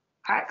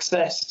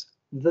access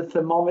the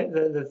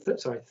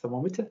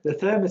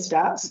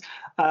thermostats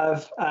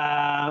of,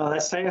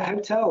 let's say, a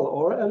hotel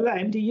or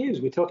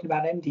MDUs. We're talking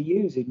about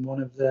MDUs in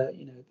one of the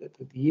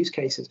use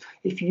cases.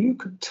 If you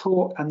could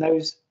talk and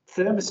those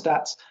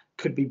thermostats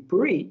could be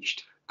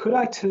breached, could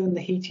I turn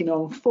the heating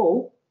on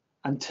full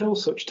until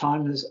such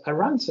time as a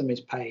ransom is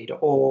paid?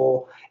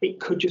 Or it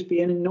could just be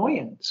an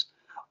annoyance,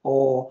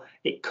 or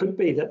it could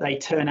be that they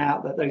turn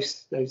out that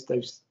those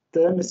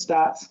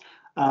thermostats,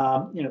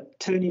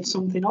 turning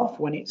something off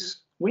when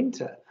it's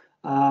winter,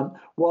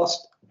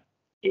 whilst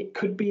it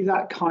could be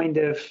that kind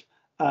of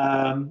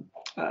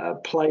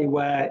play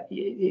where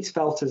it's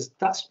felt as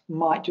that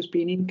might just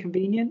be an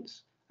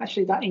inconvenience.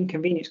 Actually, that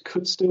inconvenience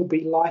could still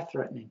be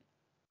life-threatening.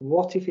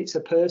 What if it's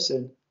a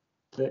person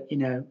that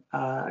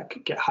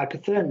could get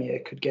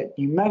hypothermia, could get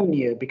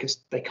pneumonia because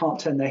they can't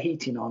turn their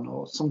heating on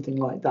or something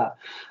like that?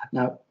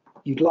 Now,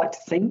 you'd like to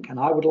think, and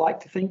I would like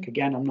to think,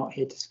 again, I'm not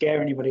here to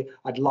scare anybody,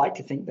 I'd like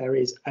to think there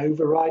is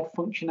override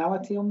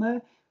functionality on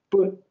there,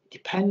 but it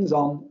depends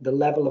on the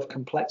level of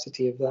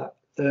complexity of that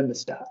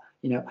thermostat,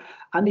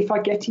 And if I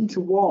get into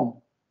one,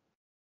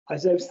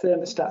 as those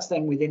thermostats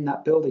then within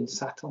that building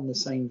sat on the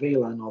same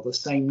VLAN or the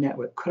same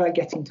network, could I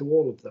get into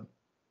all of them?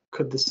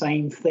 Could the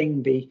same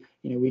thing be,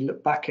 we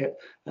look back at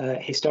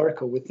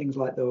historical with things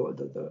like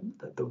the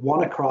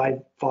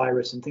WannaCry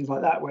virus and things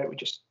like that, where it would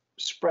just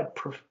spread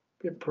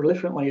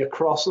proliferantly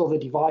across all the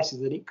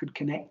devices that it could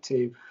connect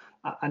to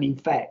and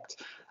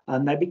infect,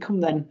 and they become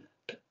then.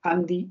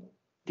 And the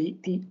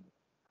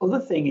other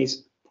thing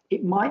is,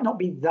 it might not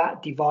be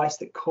that device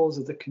that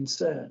causes the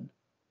concern.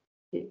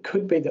 It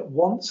could be that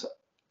once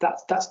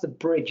that's the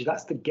bridge,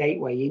 that's the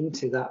gateway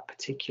into that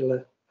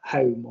particular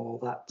home or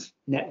that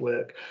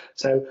network.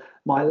 So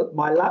my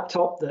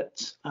laptop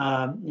that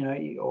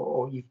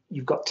or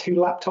you've got two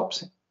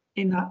laptops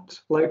in that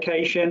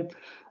location,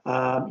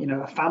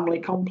 a family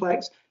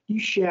complex. You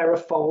share a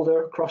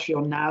folder across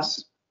your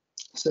NAS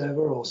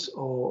server,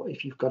 or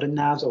if you've got a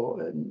NAS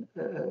or a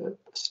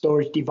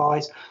storage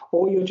device,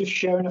 or you're just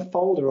sharing a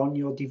folder on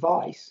your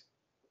device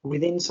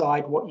with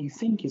inside what you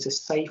think is a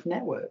safe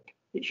network.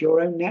 It's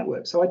your own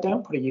network. So I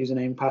don't put a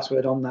username and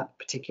password on that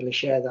particular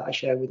share that I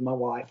share with my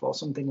wife or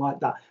something like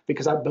that,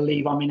 because I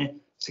believe I'm in a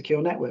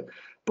secure network.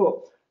 But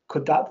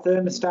could that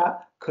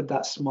thermostat, could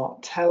that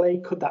smart telly,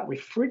 could that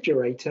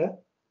refrigerator,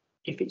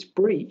 if it's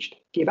breached,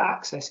 give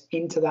access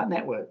into that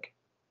network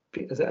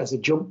as a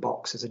jump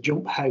box, as a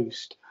jump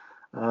host?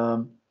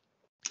 Well,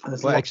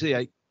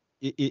 actually,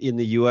 in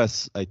the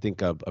U.S., I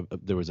think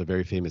there was a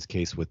very famous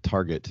case with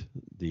Target,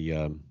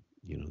 the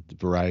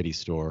variety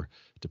store,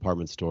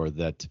 department store,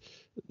 that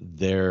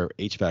their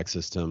HVAC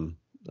system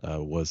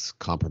was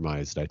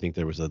compromised. I think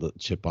there was a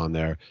chip on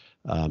there,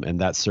 and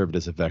that served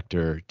as a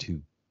vector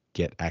to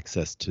get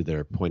access to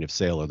their point of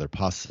sale or their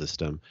POS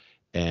system.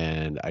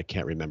 And I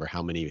can't remember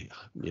how many,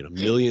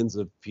 millions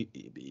of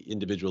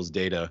individuals'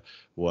 data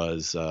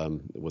was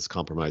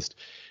compromised,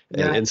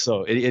 and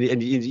so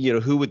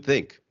who would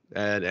think?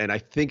 And I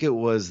think it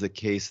was the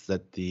case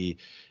that the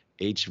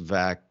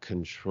HVAC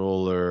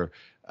controller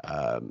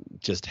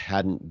just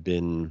hadn't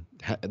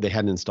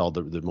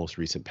installed the most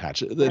recent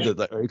patch. It could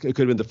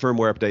have been the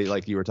firmware update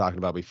like you were talking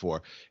about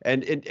before.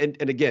 And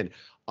again,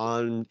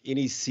 on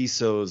any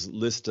CISO's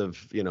list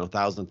of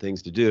 1,000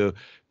 things to do,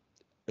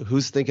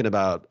 who's thinking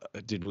about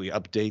did we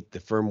update the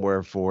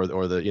firmware for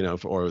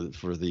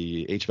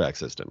the HVAC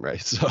system,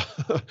 right? So,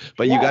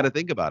 but you got to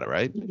think about it,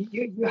 right?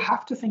 You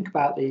have to think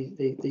about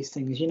these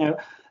things.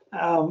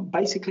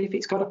 Basically, if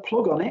it's got a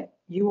plug on it,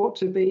 you ought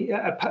to be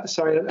a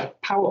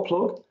power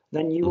plug.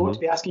 Then you ought to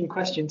be asking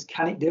questions.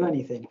 Can it do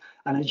anything?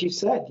 And as you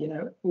said,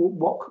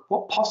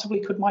 what possibly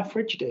could my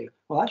fridge do?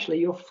 Well, actually,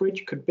 your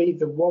fridge could be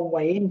the one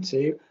way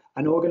into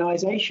an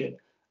organization.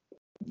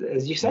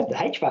 As you said, the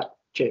HVAC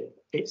chip.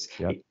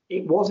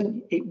 It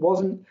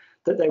wasn't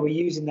that they were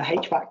using the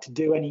HVAC to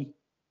do any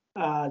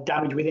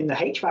damage within the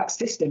HVAC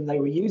system. They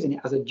were using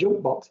it as a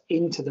jump box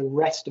into the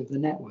rest of the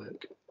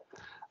network.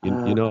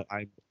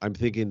 I'm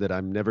thinking that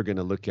I'm never going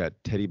to look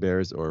at teddy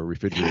bears or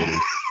refrigerators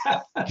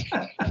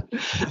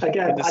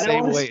again, in the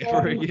same way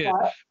ever again.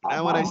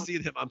 Now when I see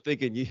them, I'm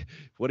thinking,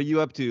 what are you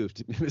up to,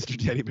 Mr.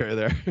 Teddy Bear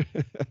there?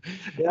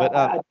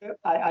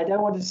 I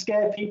don't want to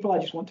scare people. I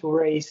just want to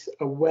raise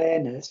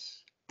awareness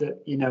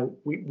that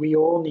we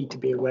all need to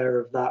be aware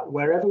of that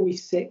wherever we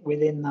sit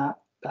within that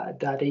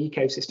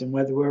ecosystem,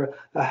 whether we're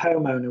a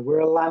homeowner, we're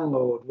a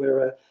landlord,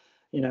 we're a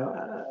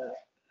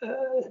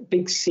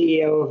big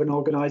CEO of an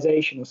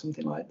organization or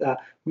something like that.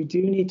 We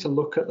do need to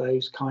look at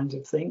those kinds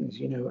of things,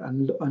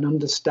 and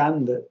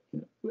understand that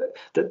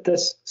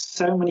there's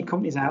so many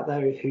companies out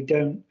there who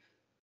don't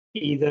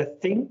either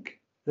think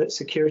that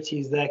security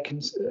is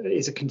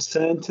a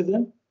concern to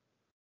them,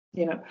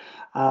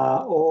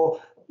 or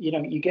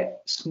you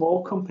get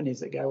small companies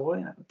that go, well,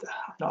 I'm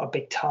not a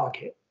big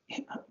target.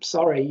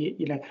 Sorry,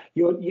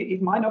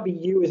 it might not be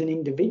you as an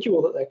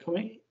individual that they're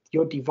coming.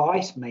 Your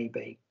device may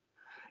be.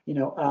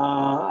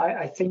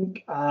 I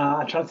think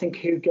I'm trying to think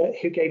who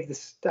gave the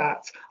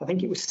stats. I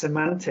think it was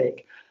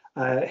Semantic,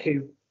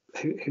 who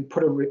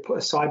put a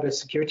cyber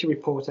security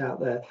report out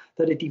there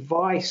that a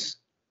device,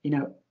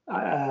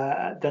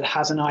 that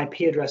has an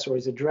IP address or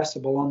is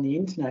addressable on the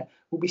internet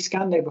will be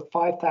scanned over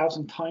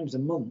 5,000 times a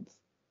month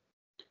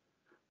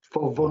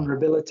for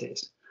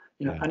vulnerabilities.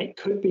 And it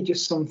could be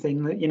just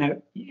something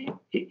that,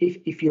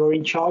 if you're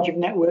in charge of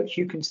networks,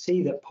 you can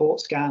see that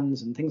port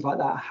scans and things like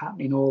that are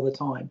happening all the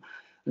time.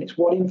 And it's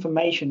what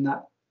information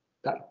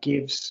that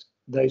gives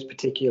those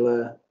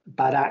particular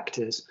bad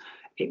actors.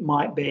 It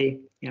might be,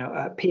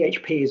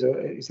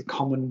 PHP is a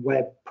common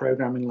web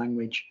programming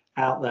language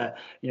out there.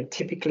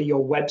 Typically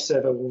your web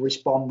server will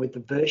respond with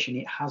the version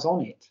it has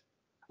on it,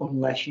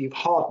 unless you've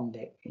hardened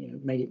it,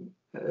 made it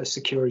as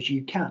secure as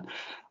you can.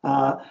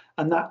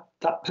 And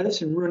that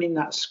person running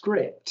that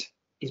script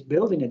is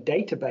building a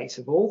database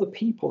of all the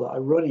people that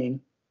are running.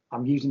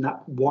 I'm using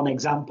that one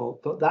example,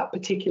 but that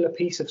particular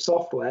piece of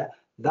software,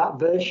 that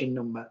version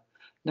number.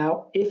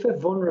 Now, if a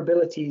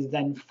vulnerability is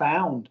then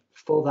found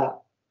for that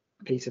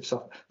piece of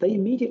software, they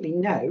immediately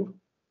know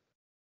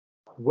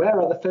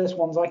where are the first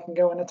ones I can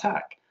go and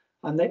attack.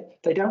 And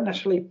they don't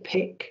necessarily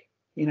pick,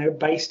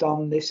 based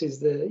on this is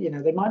the,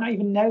 they might not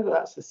even know that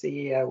that's the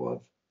CEO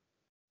of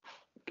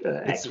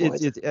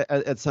it's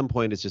at some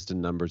point it's just a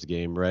numbers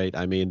game, right?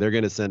 I mean, they're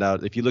going to send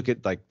out, if you look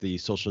at like the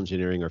social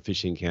engineering or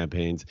phishing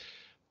campaigns,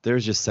 they're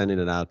just sending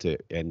it out to,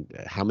 and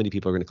how many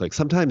people are going to click.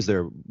 Sometimes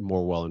they're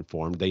more well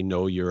informed. They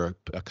know you're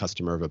a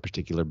customer of a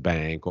particular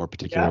bank or a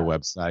particular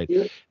website,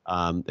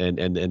 and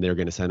they're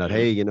going to send out,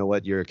 hey, you know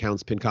what, your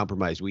account's been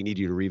compromised. We need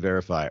you to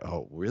re-verify.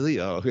 Oh, really?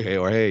 Oh, okay.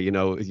 Or hey, you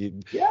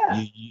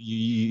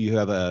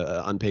have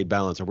a unpaid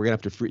balance, or we're gonna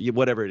have to free you,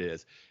 whatever it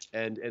is.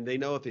 And they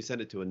know if they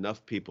send it to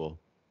enough people,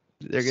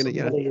 they're going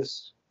to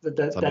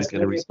somebody's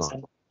going to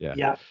respond.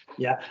 Yeah,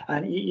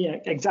 and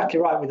exactly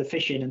right with the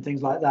phishing and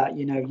things like that.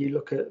 You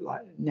look at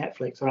like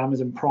Netflix or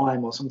Amazon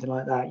Prime or something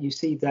like that. You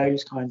see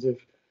those kinds of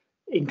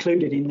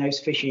included in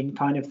those phishing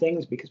kind of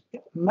things, because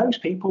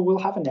most people will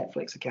have a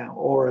Netflix account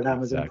or an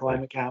Amazon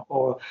Prime account,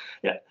 or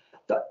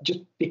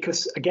just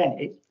because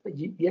again,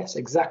 yes,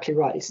 exactly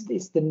right.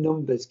 It's the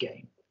numbers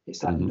game. It's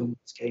that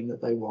numbers game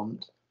that they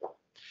want.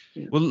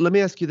 Well, let me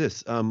ask you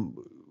this.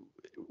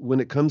 When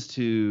it comes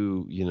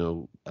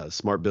to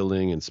smart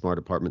building and smart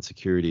apartment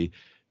security,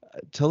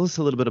 tell us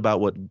a little bit about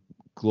what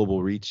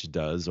GlobalReach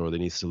does, or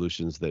any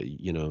solutions that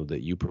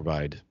you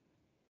provide.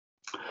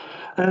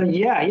 So on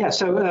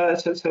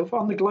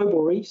the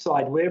GlobalReach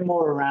side, we're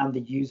more around the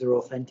user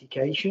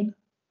authentication.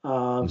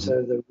 So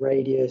the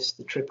radius,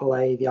 the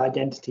AAA, the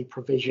identity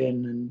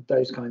provision, and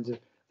those kinds of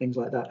things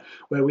like that.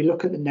 Where we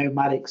look at the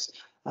Nomadix,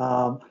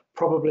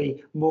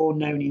 probably more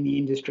known in the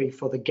industry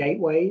for the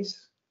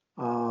gateways.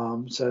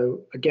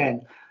 So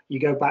again, you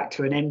go back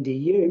to an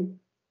MDU,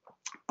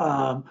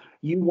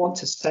 you want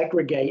to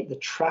segregate the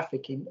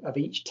traffic of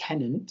each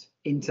tenant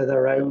into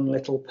their own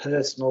little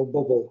personal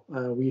bubble.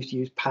 We used to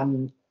use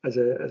PAN as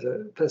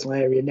a personal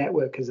area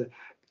network as a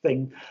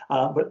thing,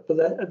 but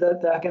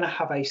they're going to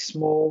have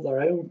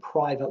their own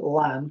private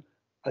LAN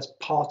as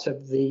part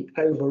of the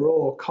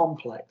overall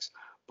complex,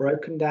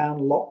 broken down,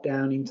 locked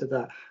down into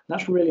that. And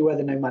that's really where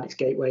the Nomadix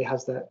gateway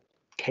has that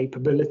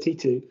capability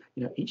to,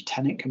 each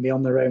tenant can be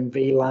on their own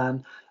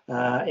VLAN.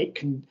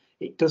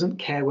 It doesn't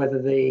care whether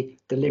the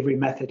delivery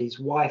method is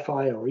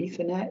Wi-Fi or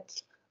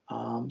Ethernet,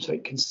 so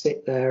it can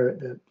sit there at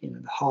the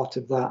heart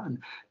of that. And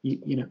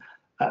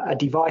a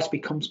device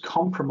becomes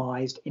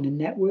compromised in a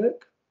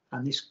network,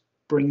 and this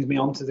brings me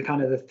on to the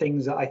kind of the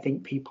things that I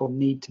think people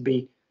need to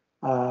be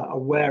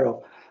aware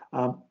of.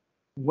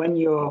 When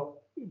you're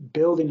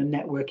building a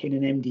network in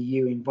an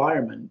MDU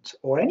environment,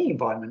 or any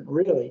environment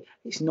really,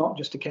 it's not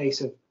just a case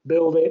of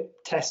build it,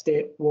 test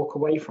it, walk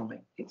away from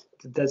it.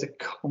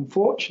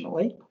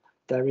 Unfortunately,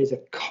 there is a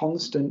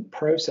constant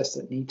process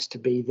that needs to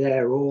be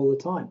there all the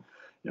time.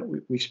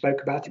 We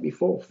spoke about it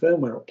before: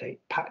 firmware update,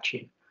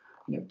 patching.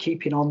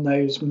 Keeping on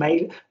those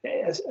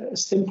as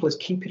simple as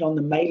keeping on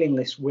the mailing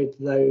list with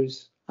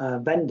those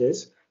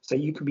vendors, so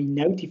you can be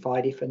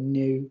notified if a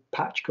new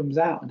patch comes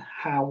out and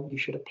how you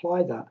should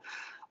apply that.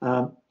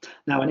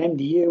 Now, an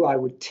MDU, I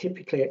would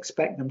typically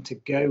expect them to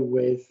go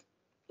with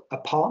a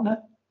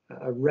partner,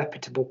 a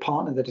reputable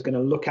partner that is going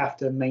to look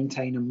after,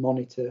 maintain, and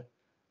monitor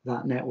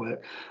that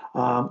network.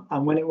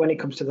 And when it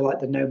comes to the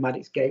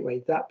Nomadix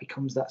gateway, that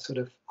becomes that sort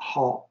of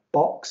heart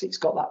box. It's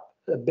got that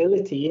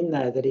ability in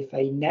there that if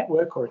a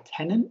network or a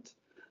tenant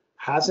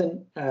has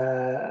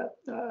a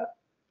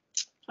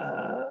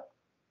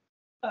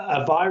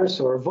virus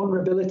or a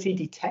vulnerability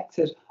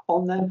detected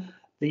on them,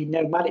 the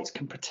Nomadix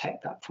can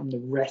protect that from the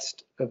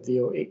rest of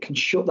it can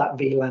shut that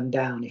VLAN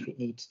down if it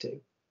needs to.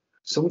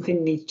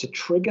 Something needs to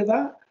trigger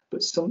that,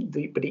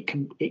 but it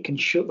can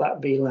shut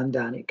that VLAN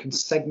down. It can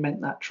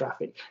segment that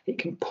traffic. It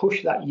can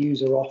push that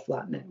user off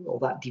that network or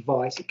that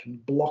device. It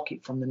can block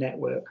it from the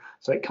network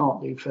so it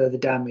can't do further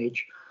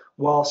damage.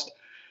 Whilst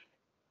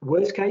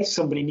worst case,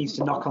 somebody needs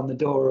to knock on the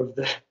door of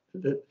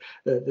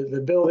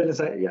the building and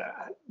say, yeah,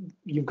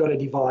 you've got a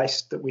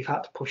device that we've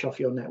had to push off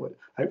your network.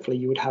 Hopefully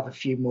you would have a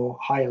few more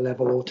higher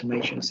level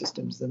automation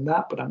systems than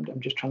that, but I'm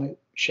just trying to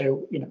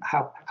show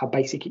how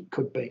basic it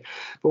could be.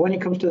 But when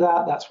it comes to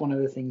that, that's one of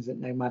the things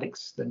that the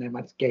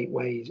Nomadix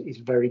gateway is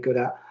very good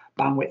at.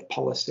 Bandwidth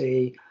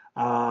policy,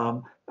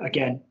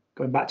 again,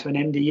 going back to an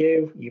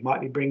MDU, you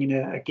might be bringing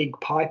a gig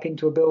pipe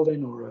into a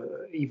building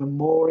or even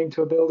more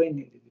into a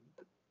building.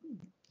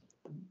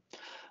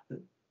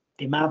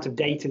 The amount of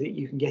data that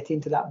you can get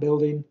into that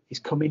building is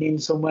coming in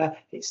somewhere.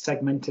 It's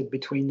segmented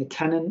between the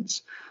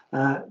tenants.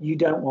 You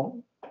don't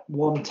want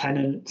one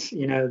tenant,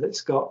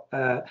 that's got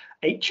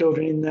 8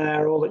 children in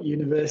there, all at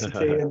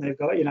university, and they've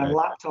got,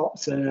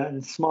 laptops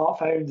and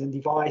smartphones and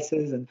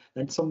devices, and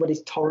then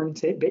somebody's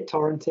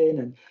BitTorrenting,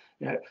 and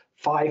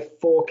 5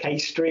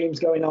 4K streams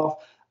going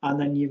off, and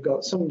then you've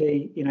got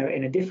somebody,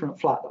 in a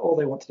different flat that all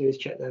they want to do is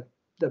check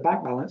their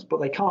bank balance,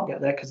 but they can't get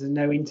there because there's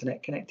no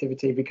internet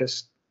connectivity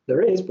because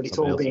there is, but it's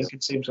all being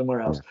consumed somewhere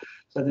else.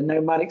 So the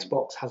Nomadix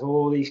box has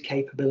all these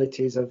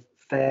capabilities of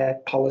fair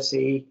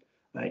policy.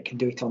 It can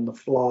do it on the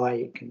fly.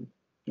 It can,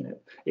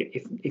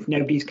 if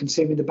nobody's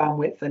consuming the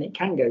bandwidth, then it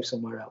can go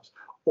somewhere else.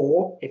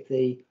 Or if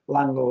the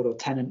landlord or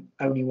tenant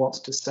only wants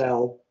to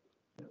sell,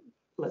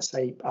 let's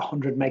say,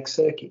 100 meg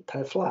circuit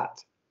per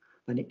flat,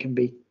 then it can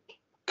be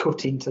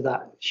cut into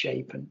that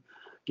shape and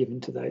given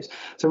to those.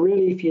 So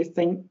really, if you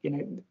think,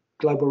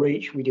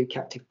 GlobalReach, we do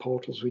captive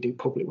portals, we do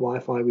public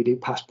Wi-Fi, we do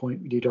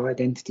Passpoint, we do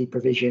identity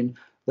provision,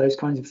 those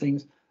kinds of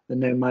things. The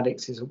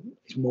Nomadix is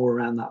more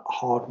around that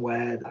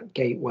hardware, that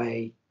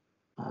gateway,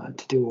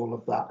 to do all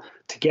of that.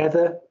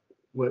 Together,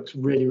 works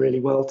really, really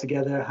well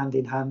together, hand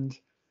in hand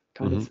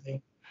kind of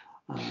thing.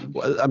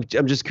 Well, I'm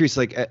just curious,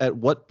 like at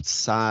what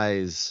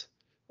size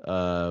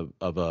of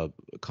a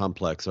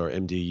complex or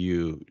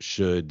MDU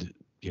should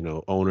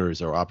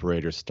owners or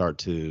operators start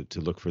to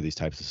look for these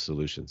types of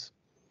solutions?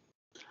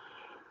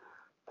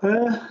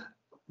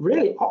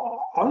 Really,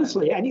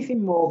 honestly,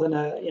 anything more than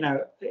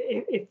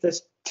if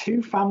there's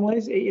 2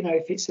 families,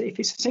 if it's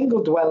a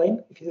single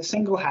dwelling, if it's a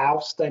single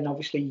house, then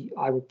obviously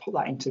I would put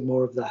that into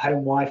more of the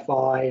home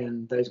Wi-Fi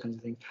and those kinds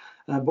of things.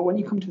 But when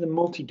you come to the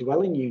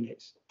multi-dwelling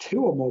units,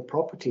 2 or more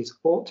properties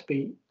ought to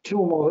be 2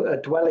 or more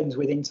dwellings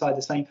with inside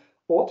the same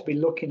ought to be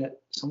looking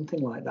at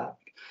something like that,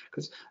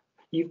 because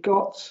you've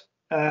got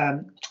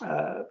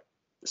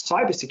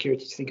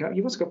cybersecurity to think about.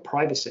 You've also got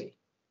privacy.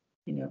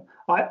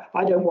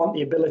 I don't want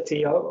the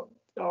ability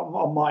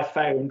on my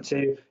phone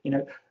to,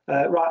 right,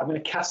 I'm going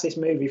to cast this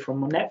movie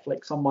from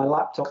Netflix on my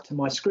laptop to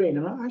my screen,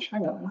 and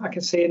hang on, I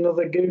can see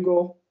another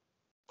Google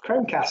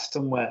Chromecast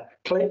somewhere.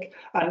 Click,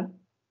 and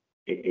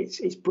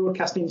it's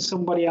broadcasting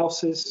somebody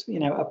else's,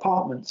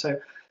 apartment. So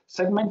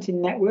segmenting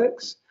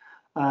networks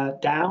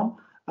down.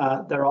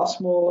 There are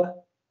smaller.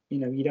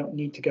 You don't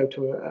need to go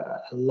to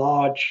a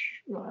large.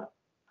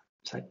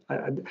 So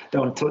I don't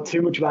want to talk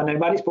too much about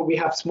Nomadix, but we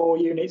have small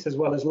units as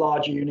well as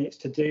large units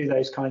to do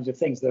those kinds of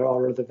things. There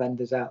are other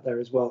vendors out there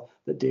as well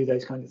that do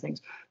those kinds of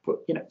things.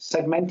 But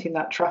segmenting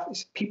that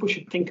traffic, people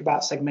should think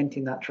about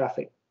segmenting that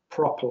traffic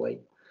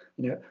properly.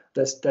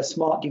 There's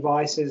smart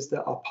devices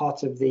that are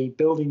part of the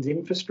building's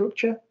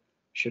infrastructure,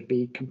 should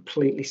be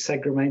completely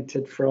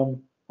segmented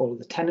from all of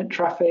the tenant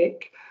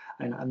traffic.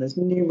 And there's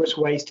numerous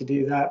ways to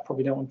do that.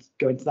 Probably don't want to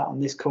go into that on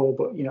this call,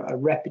 but a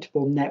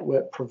reputable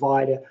network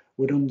provider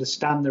would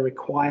understand the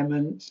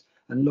requirements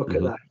and look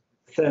at that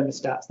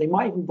thermostats. They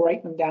might even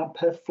break them down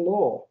per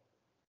floor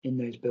in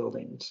those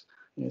buildings,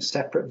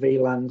 separate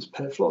VLANs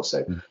per floor.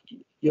 So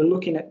you're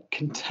looking at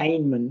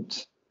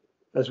containment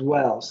as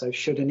well. So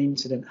should an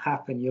incident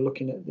happen, you're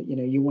looking at,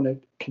 you want to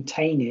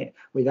contain it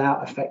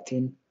without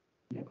affecting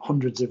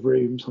hundreds of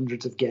rooms,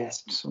 hundreds of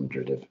guests,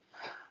 hundreds of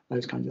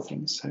those kinds of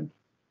things. So.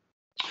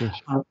 Sure.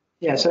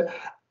 So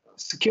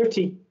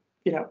security,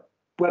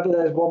 whether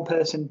there's 1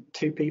 person,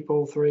 2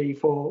 people, 3,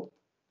 4,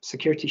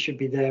 security should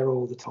be there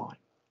all the time.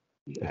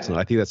 Excellent.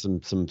 I think that's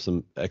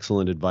some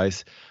excellent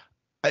advice.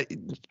 I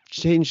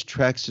changed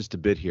tracks just a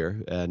bit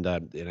here, and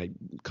I'm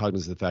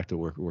cognizant of the fact that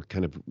we're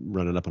kind of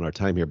running up on our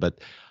time here.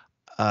 But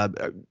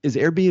is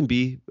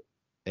Airbnb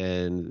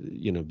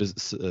and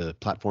business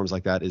platforms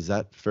like that, is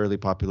that fairly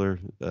popular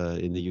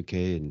in the UK?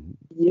 And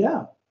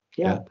yeah.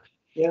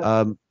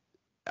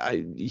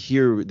 I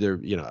hear they're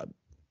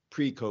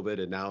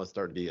pre-COVID, and now it's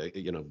starting to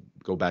be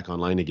go back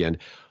online again.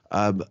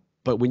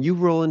 But when you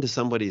roll into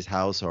somebody's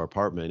house or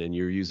apartment and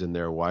you're using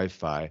their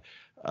Wi-Fi,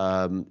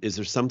 is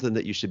there something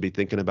that you should be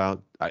thinking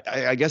about?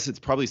 I guess it's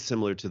probably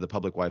similar to the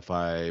public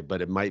Wi-Fi,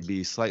 but it might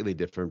be slightly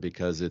different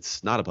because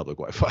it's not a public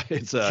Wi-Fi.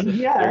 It's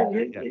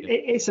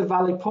it's a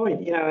valid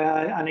point,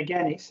 and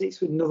again,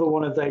 it's another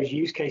one of those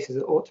use cases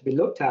that ought to be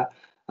looked at,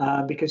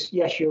 because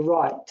yes, you're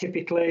right.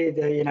 Typically,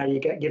 you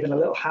get given a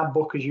little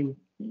handbook as you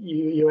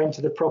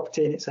enter the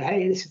property, and it's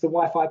hey, this is the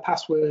Wi-Fi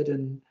password,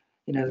 and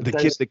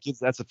The kids,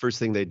 that's the first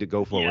thing they do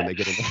go for when they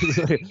get in.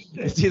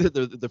 It's either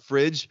the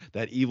fridge,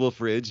 that evil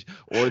fridge,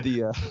 or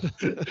the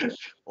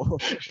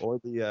or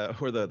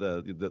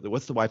the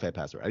what's the Wi-Fi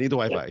password? I need the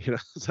Wi-Fi.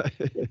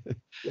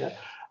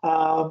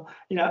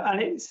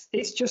 And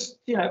it's just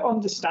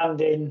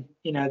understanding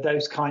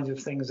those kinds of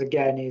things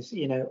again is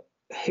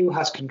who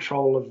has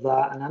control of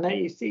that. And I know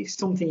it's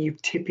something you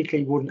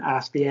typically wouldn't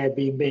ask the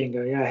Airbnb and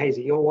go, hey, is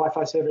it your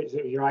Wi-Fi service, is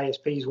it your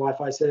ISP's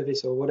Wi-Fi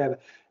service or whatever?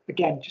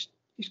 Again, just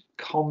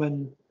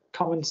common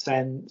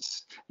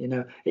sense.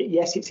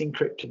 Yes, it's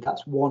encrypted.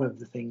 That's one of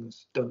the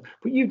things done,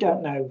 but you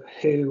don't know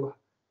who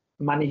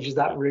manages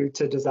that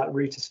router. Does that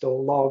router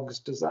store logs?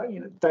 Does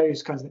that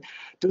those kinds of things?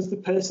 Does the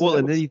person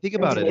and then you think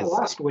about it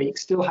last week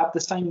still have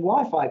the same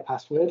Wi-Fi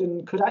password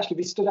and could actually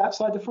be stood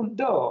outside the front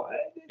door?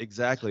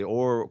 Exactly.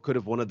 Or could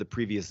have one of the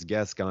previous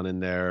guests gone in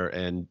there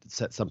and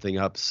set something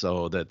up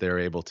so that they're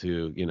able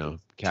to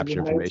capture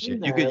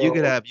information. You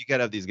could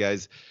have these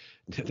guys.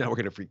 Now we're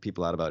going to freak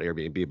people out about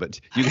Airbnb,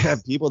 but you can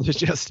have people that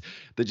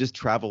just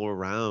travel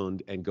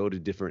around and go to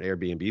different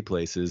Airbnb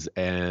places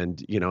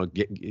and,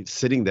 get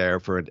sitting there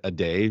for a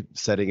day,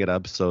 setting it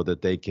up so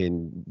that they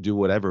can do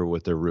whatever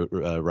with their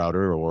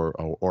router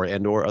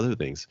or other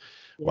things.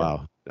 Yeah.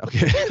 Wow.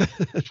 Okay.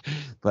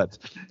 But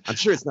I'm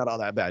sure it's not all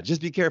that bad.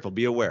 Just be careful.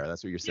 Be aware.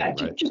 That's what you're saying,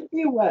 right? Just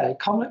be aware.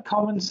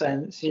 Common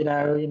sense.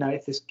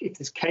 If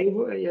there's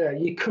cable,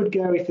 you could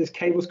go if there's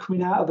cables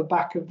coming out of the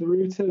back of the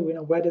router.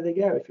 Where do they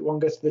go? If one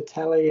goes to the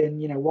telly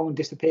and one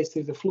disappears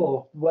through the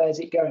floor, where's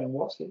it going?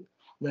 What's it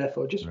there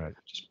for? Just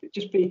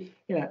be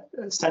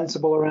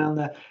sensible around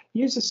there.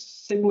 Use a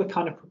similar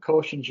kind of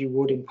precautions you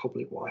would in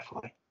public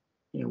Wi-Fi.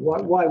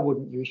 Why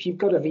wouldn't you? If you've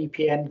got a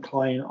VPN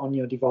client on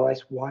your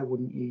device, why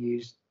wouldn't you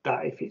use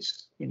that? If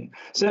it's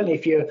certainly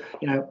if you're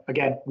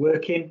again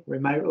working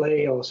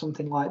remotely or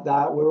something like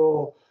that, we're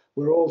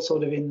all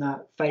sort of in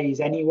that phase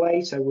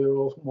anyway, so we're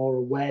all more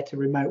aware to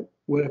remote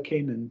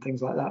working and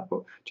things like that.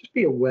 But just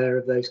be aware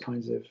of those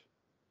kinds of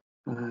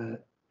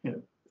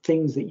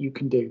things that you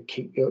can do.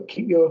 Keep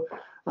your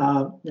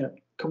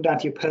come down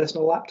to your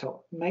personal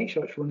laptop, make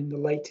sure it's running the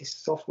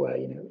latest software.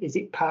 Is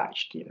it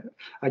patched?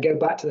 I go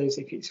back to those.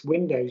 If it's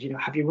Windows,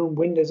 have you run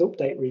Windows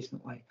Update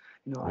recently?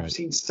 Right. I've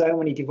seen so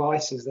many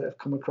devices that have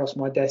come across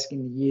my desk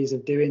in the years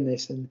of doing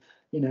this, and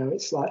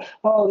it's like,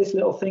 oh, this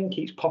little thing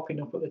keeps popping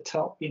up at the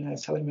top,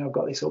 telling me I've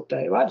got this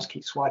update. Well, I just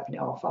keep swiping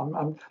it off.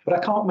 But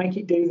I can't make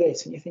it do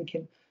this. And you're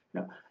thinking,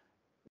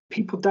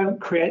 people don't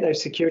create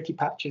those security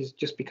patches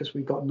just because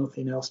we've got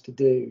nothing else to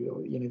do.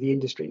 Or the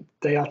industry,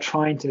 they are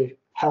trying to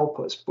help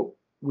us, but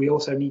we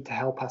also need to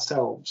help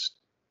ourselves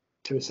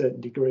to a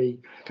certain degree,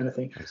 kind of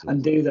thing. Absolutely.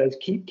 And do those,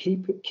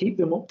 keep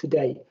them up to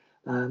date.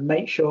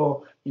 Make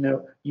sure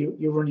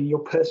you're running your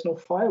personal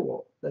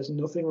firewall. There's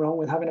nothing wrong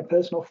with having a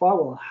personal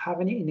firewall and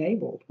having it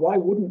enabled. Why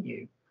wouldn't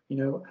you?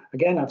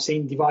 Again, I've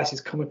seen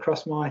devices come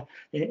across my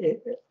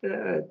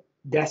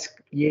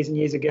desk years and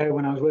years ago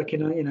when I was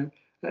working on,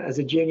 as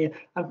a junior,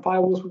 and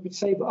firewalls would be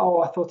disabled.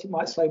 Oh, I thought it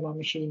might slow my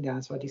machine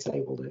down, so I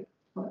disabled it.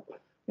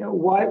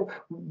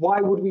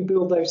 Why would we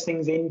build those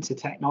things into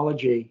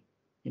technology,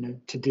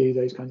 to do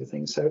those kinds of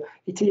things? So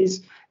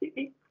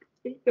it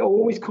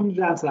always comes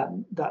down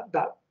to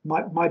that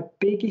my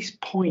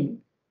biggest point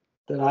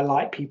that I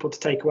like people to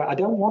take away. I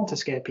don't want to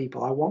scare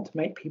people. I want to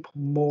make people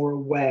more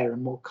aware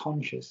and more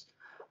conscious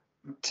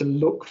to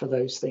look for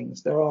those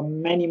things. There are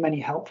many, many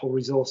helpful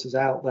resources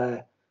out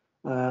there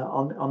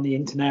on the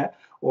internet,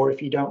 or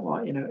if you don't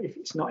want, if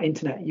it's not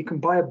internet, you can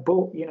buy a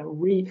book,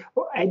 read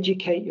or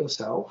educate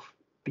yourself.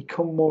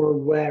 Become more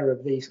aware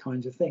of these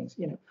kinds of things.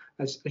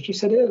 As you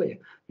said earlier,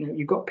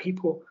 you've got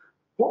people.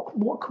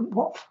 What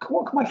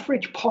can my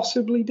fridge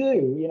possibly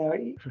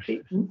do?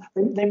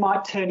 They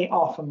might turn it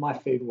off and my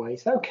food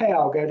waste. Okay,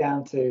 I'll go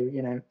down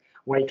to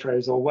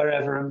Waitrose or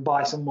wherever and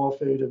buy some more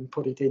food and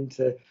put it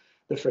into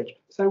the fridge.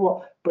 So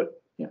what?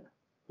 But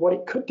what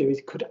it could do is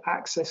it could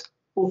access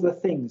other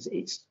things.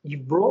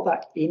 You've brought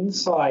that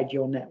inside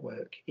your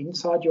network,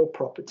 inside your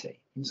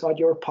property, inside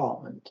your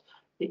apartment.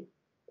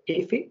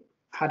 If it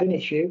had an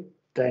issue,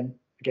 then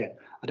again,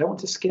 I don't want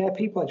to scare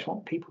people. I just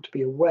want people to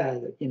be aware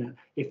that,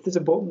 if there's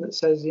a button that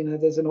says,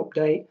 there's an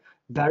update,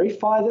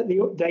 verify that the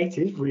update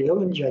is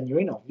real and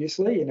genuine,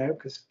 obviously,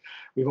 because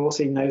we've all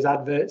seen those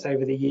adverts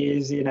over the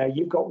years,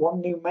 you've got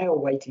one new mail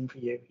waiting for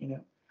you,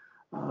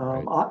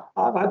 Right.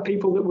 I've had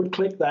people that would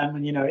click them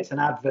and, it's an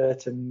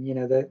advert and,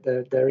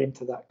 they're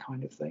into that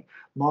kind of thing.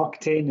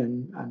 Marketing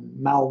and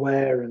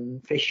malware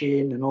and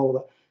phishing and all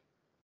that.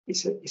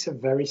 It's a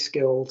very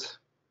skilled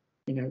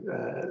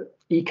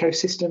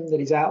ecosystem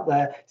that is out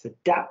there. It's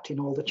adapting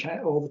all the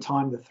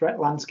time. The threat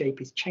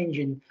landscape is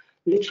changing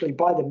literally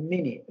by the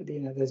minute.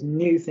 There's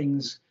new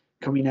things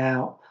coming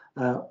out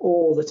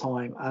all the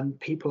time, and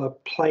people are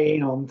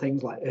playing on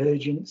things like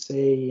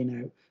urgency.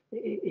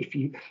 If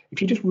you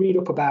just read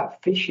up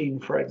about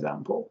phishing, for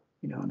example,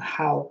 and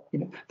how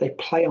they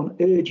play on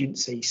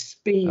urgency,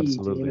 speed.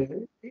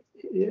 Absolutely.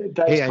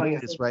 Hey, I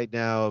need this right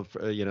now.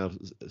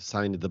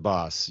 Signed to the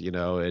boss.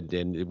 And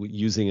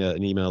using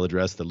an email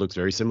address that looks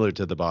very similar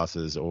to the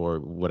boss's or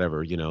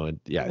whatever. And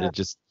yeah. It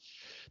just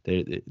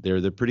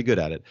They're pretty good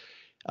at it.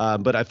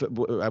 But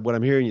what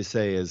I'm hearing you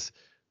say is,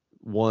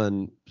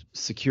 one,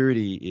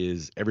 security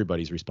is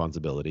everybody's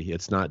responsibility.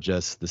 It's not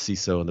just the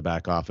CISO in the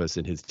back office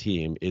and his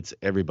team. It's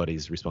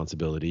everybody's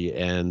responsibility.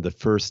 And the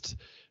first,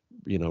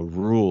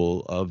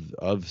 rule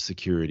of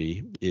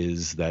security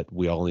is that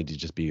we all need to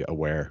just be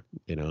aware,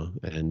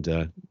 and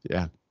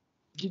yeah.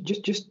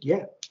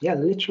 Yeah,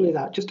 literally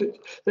that.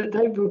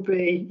 That would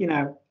be,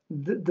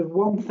 the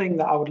one thing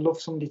that I would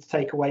love somebody to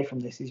take away from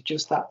this is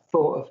just that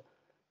thought of,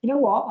 you know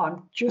what,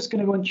 I'm just going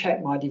to go and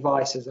check my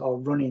devices are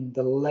running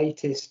the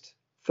latest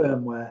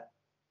firmware.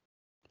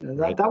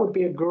 That would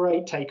be a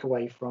great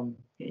takeaway from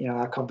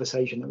our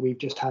conversation that we've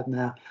just had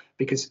now,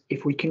 because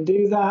if we can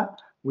do that,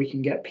 we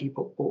can get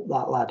people up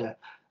that ladder.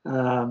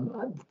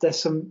 There's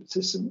some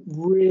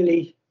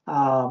really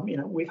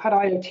we've had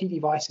IoT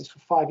devices for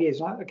 5 years.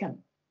 Again,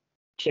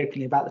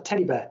 jokingly about the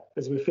teddy bear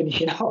as we're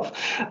finishing off,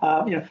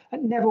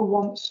 and never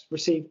once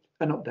received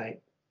an update.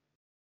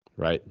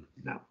 Right.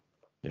 No.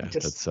 Yeah,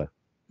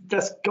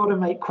 that's got to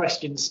make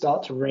questions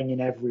start to ring in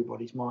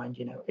everybody's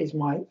mind. Is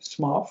my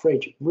smart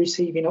fridge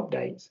receiving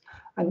updates?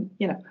 And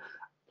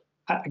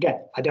again,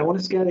 I don't want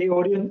to scare the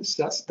audience.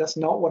 That's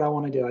not what I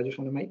want to do. I just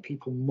want to make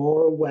people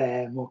more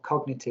aware, more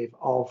cognitive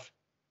of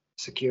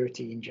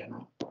security in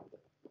general.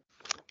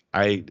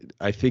 I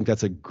think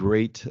that's a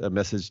great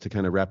message to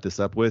kind of wrap this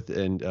up with.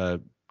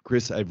 And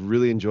Chris, I've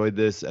really enjoyed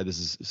this. This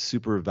is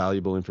super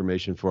valuable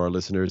information for our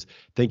listeners.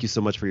 Thank you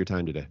so much for your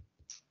time today.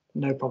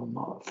 No problem,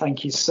 Mark.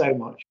 Thank you so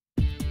much.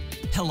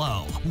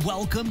 Hello,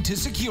 welcome to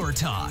Secure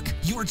Talk,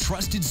 your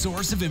trusted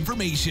source of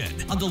information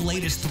on the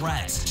latest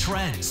threats,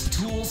 trends,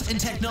 tools, and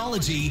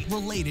technology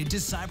related to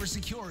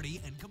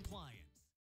cybersecurity and compliance.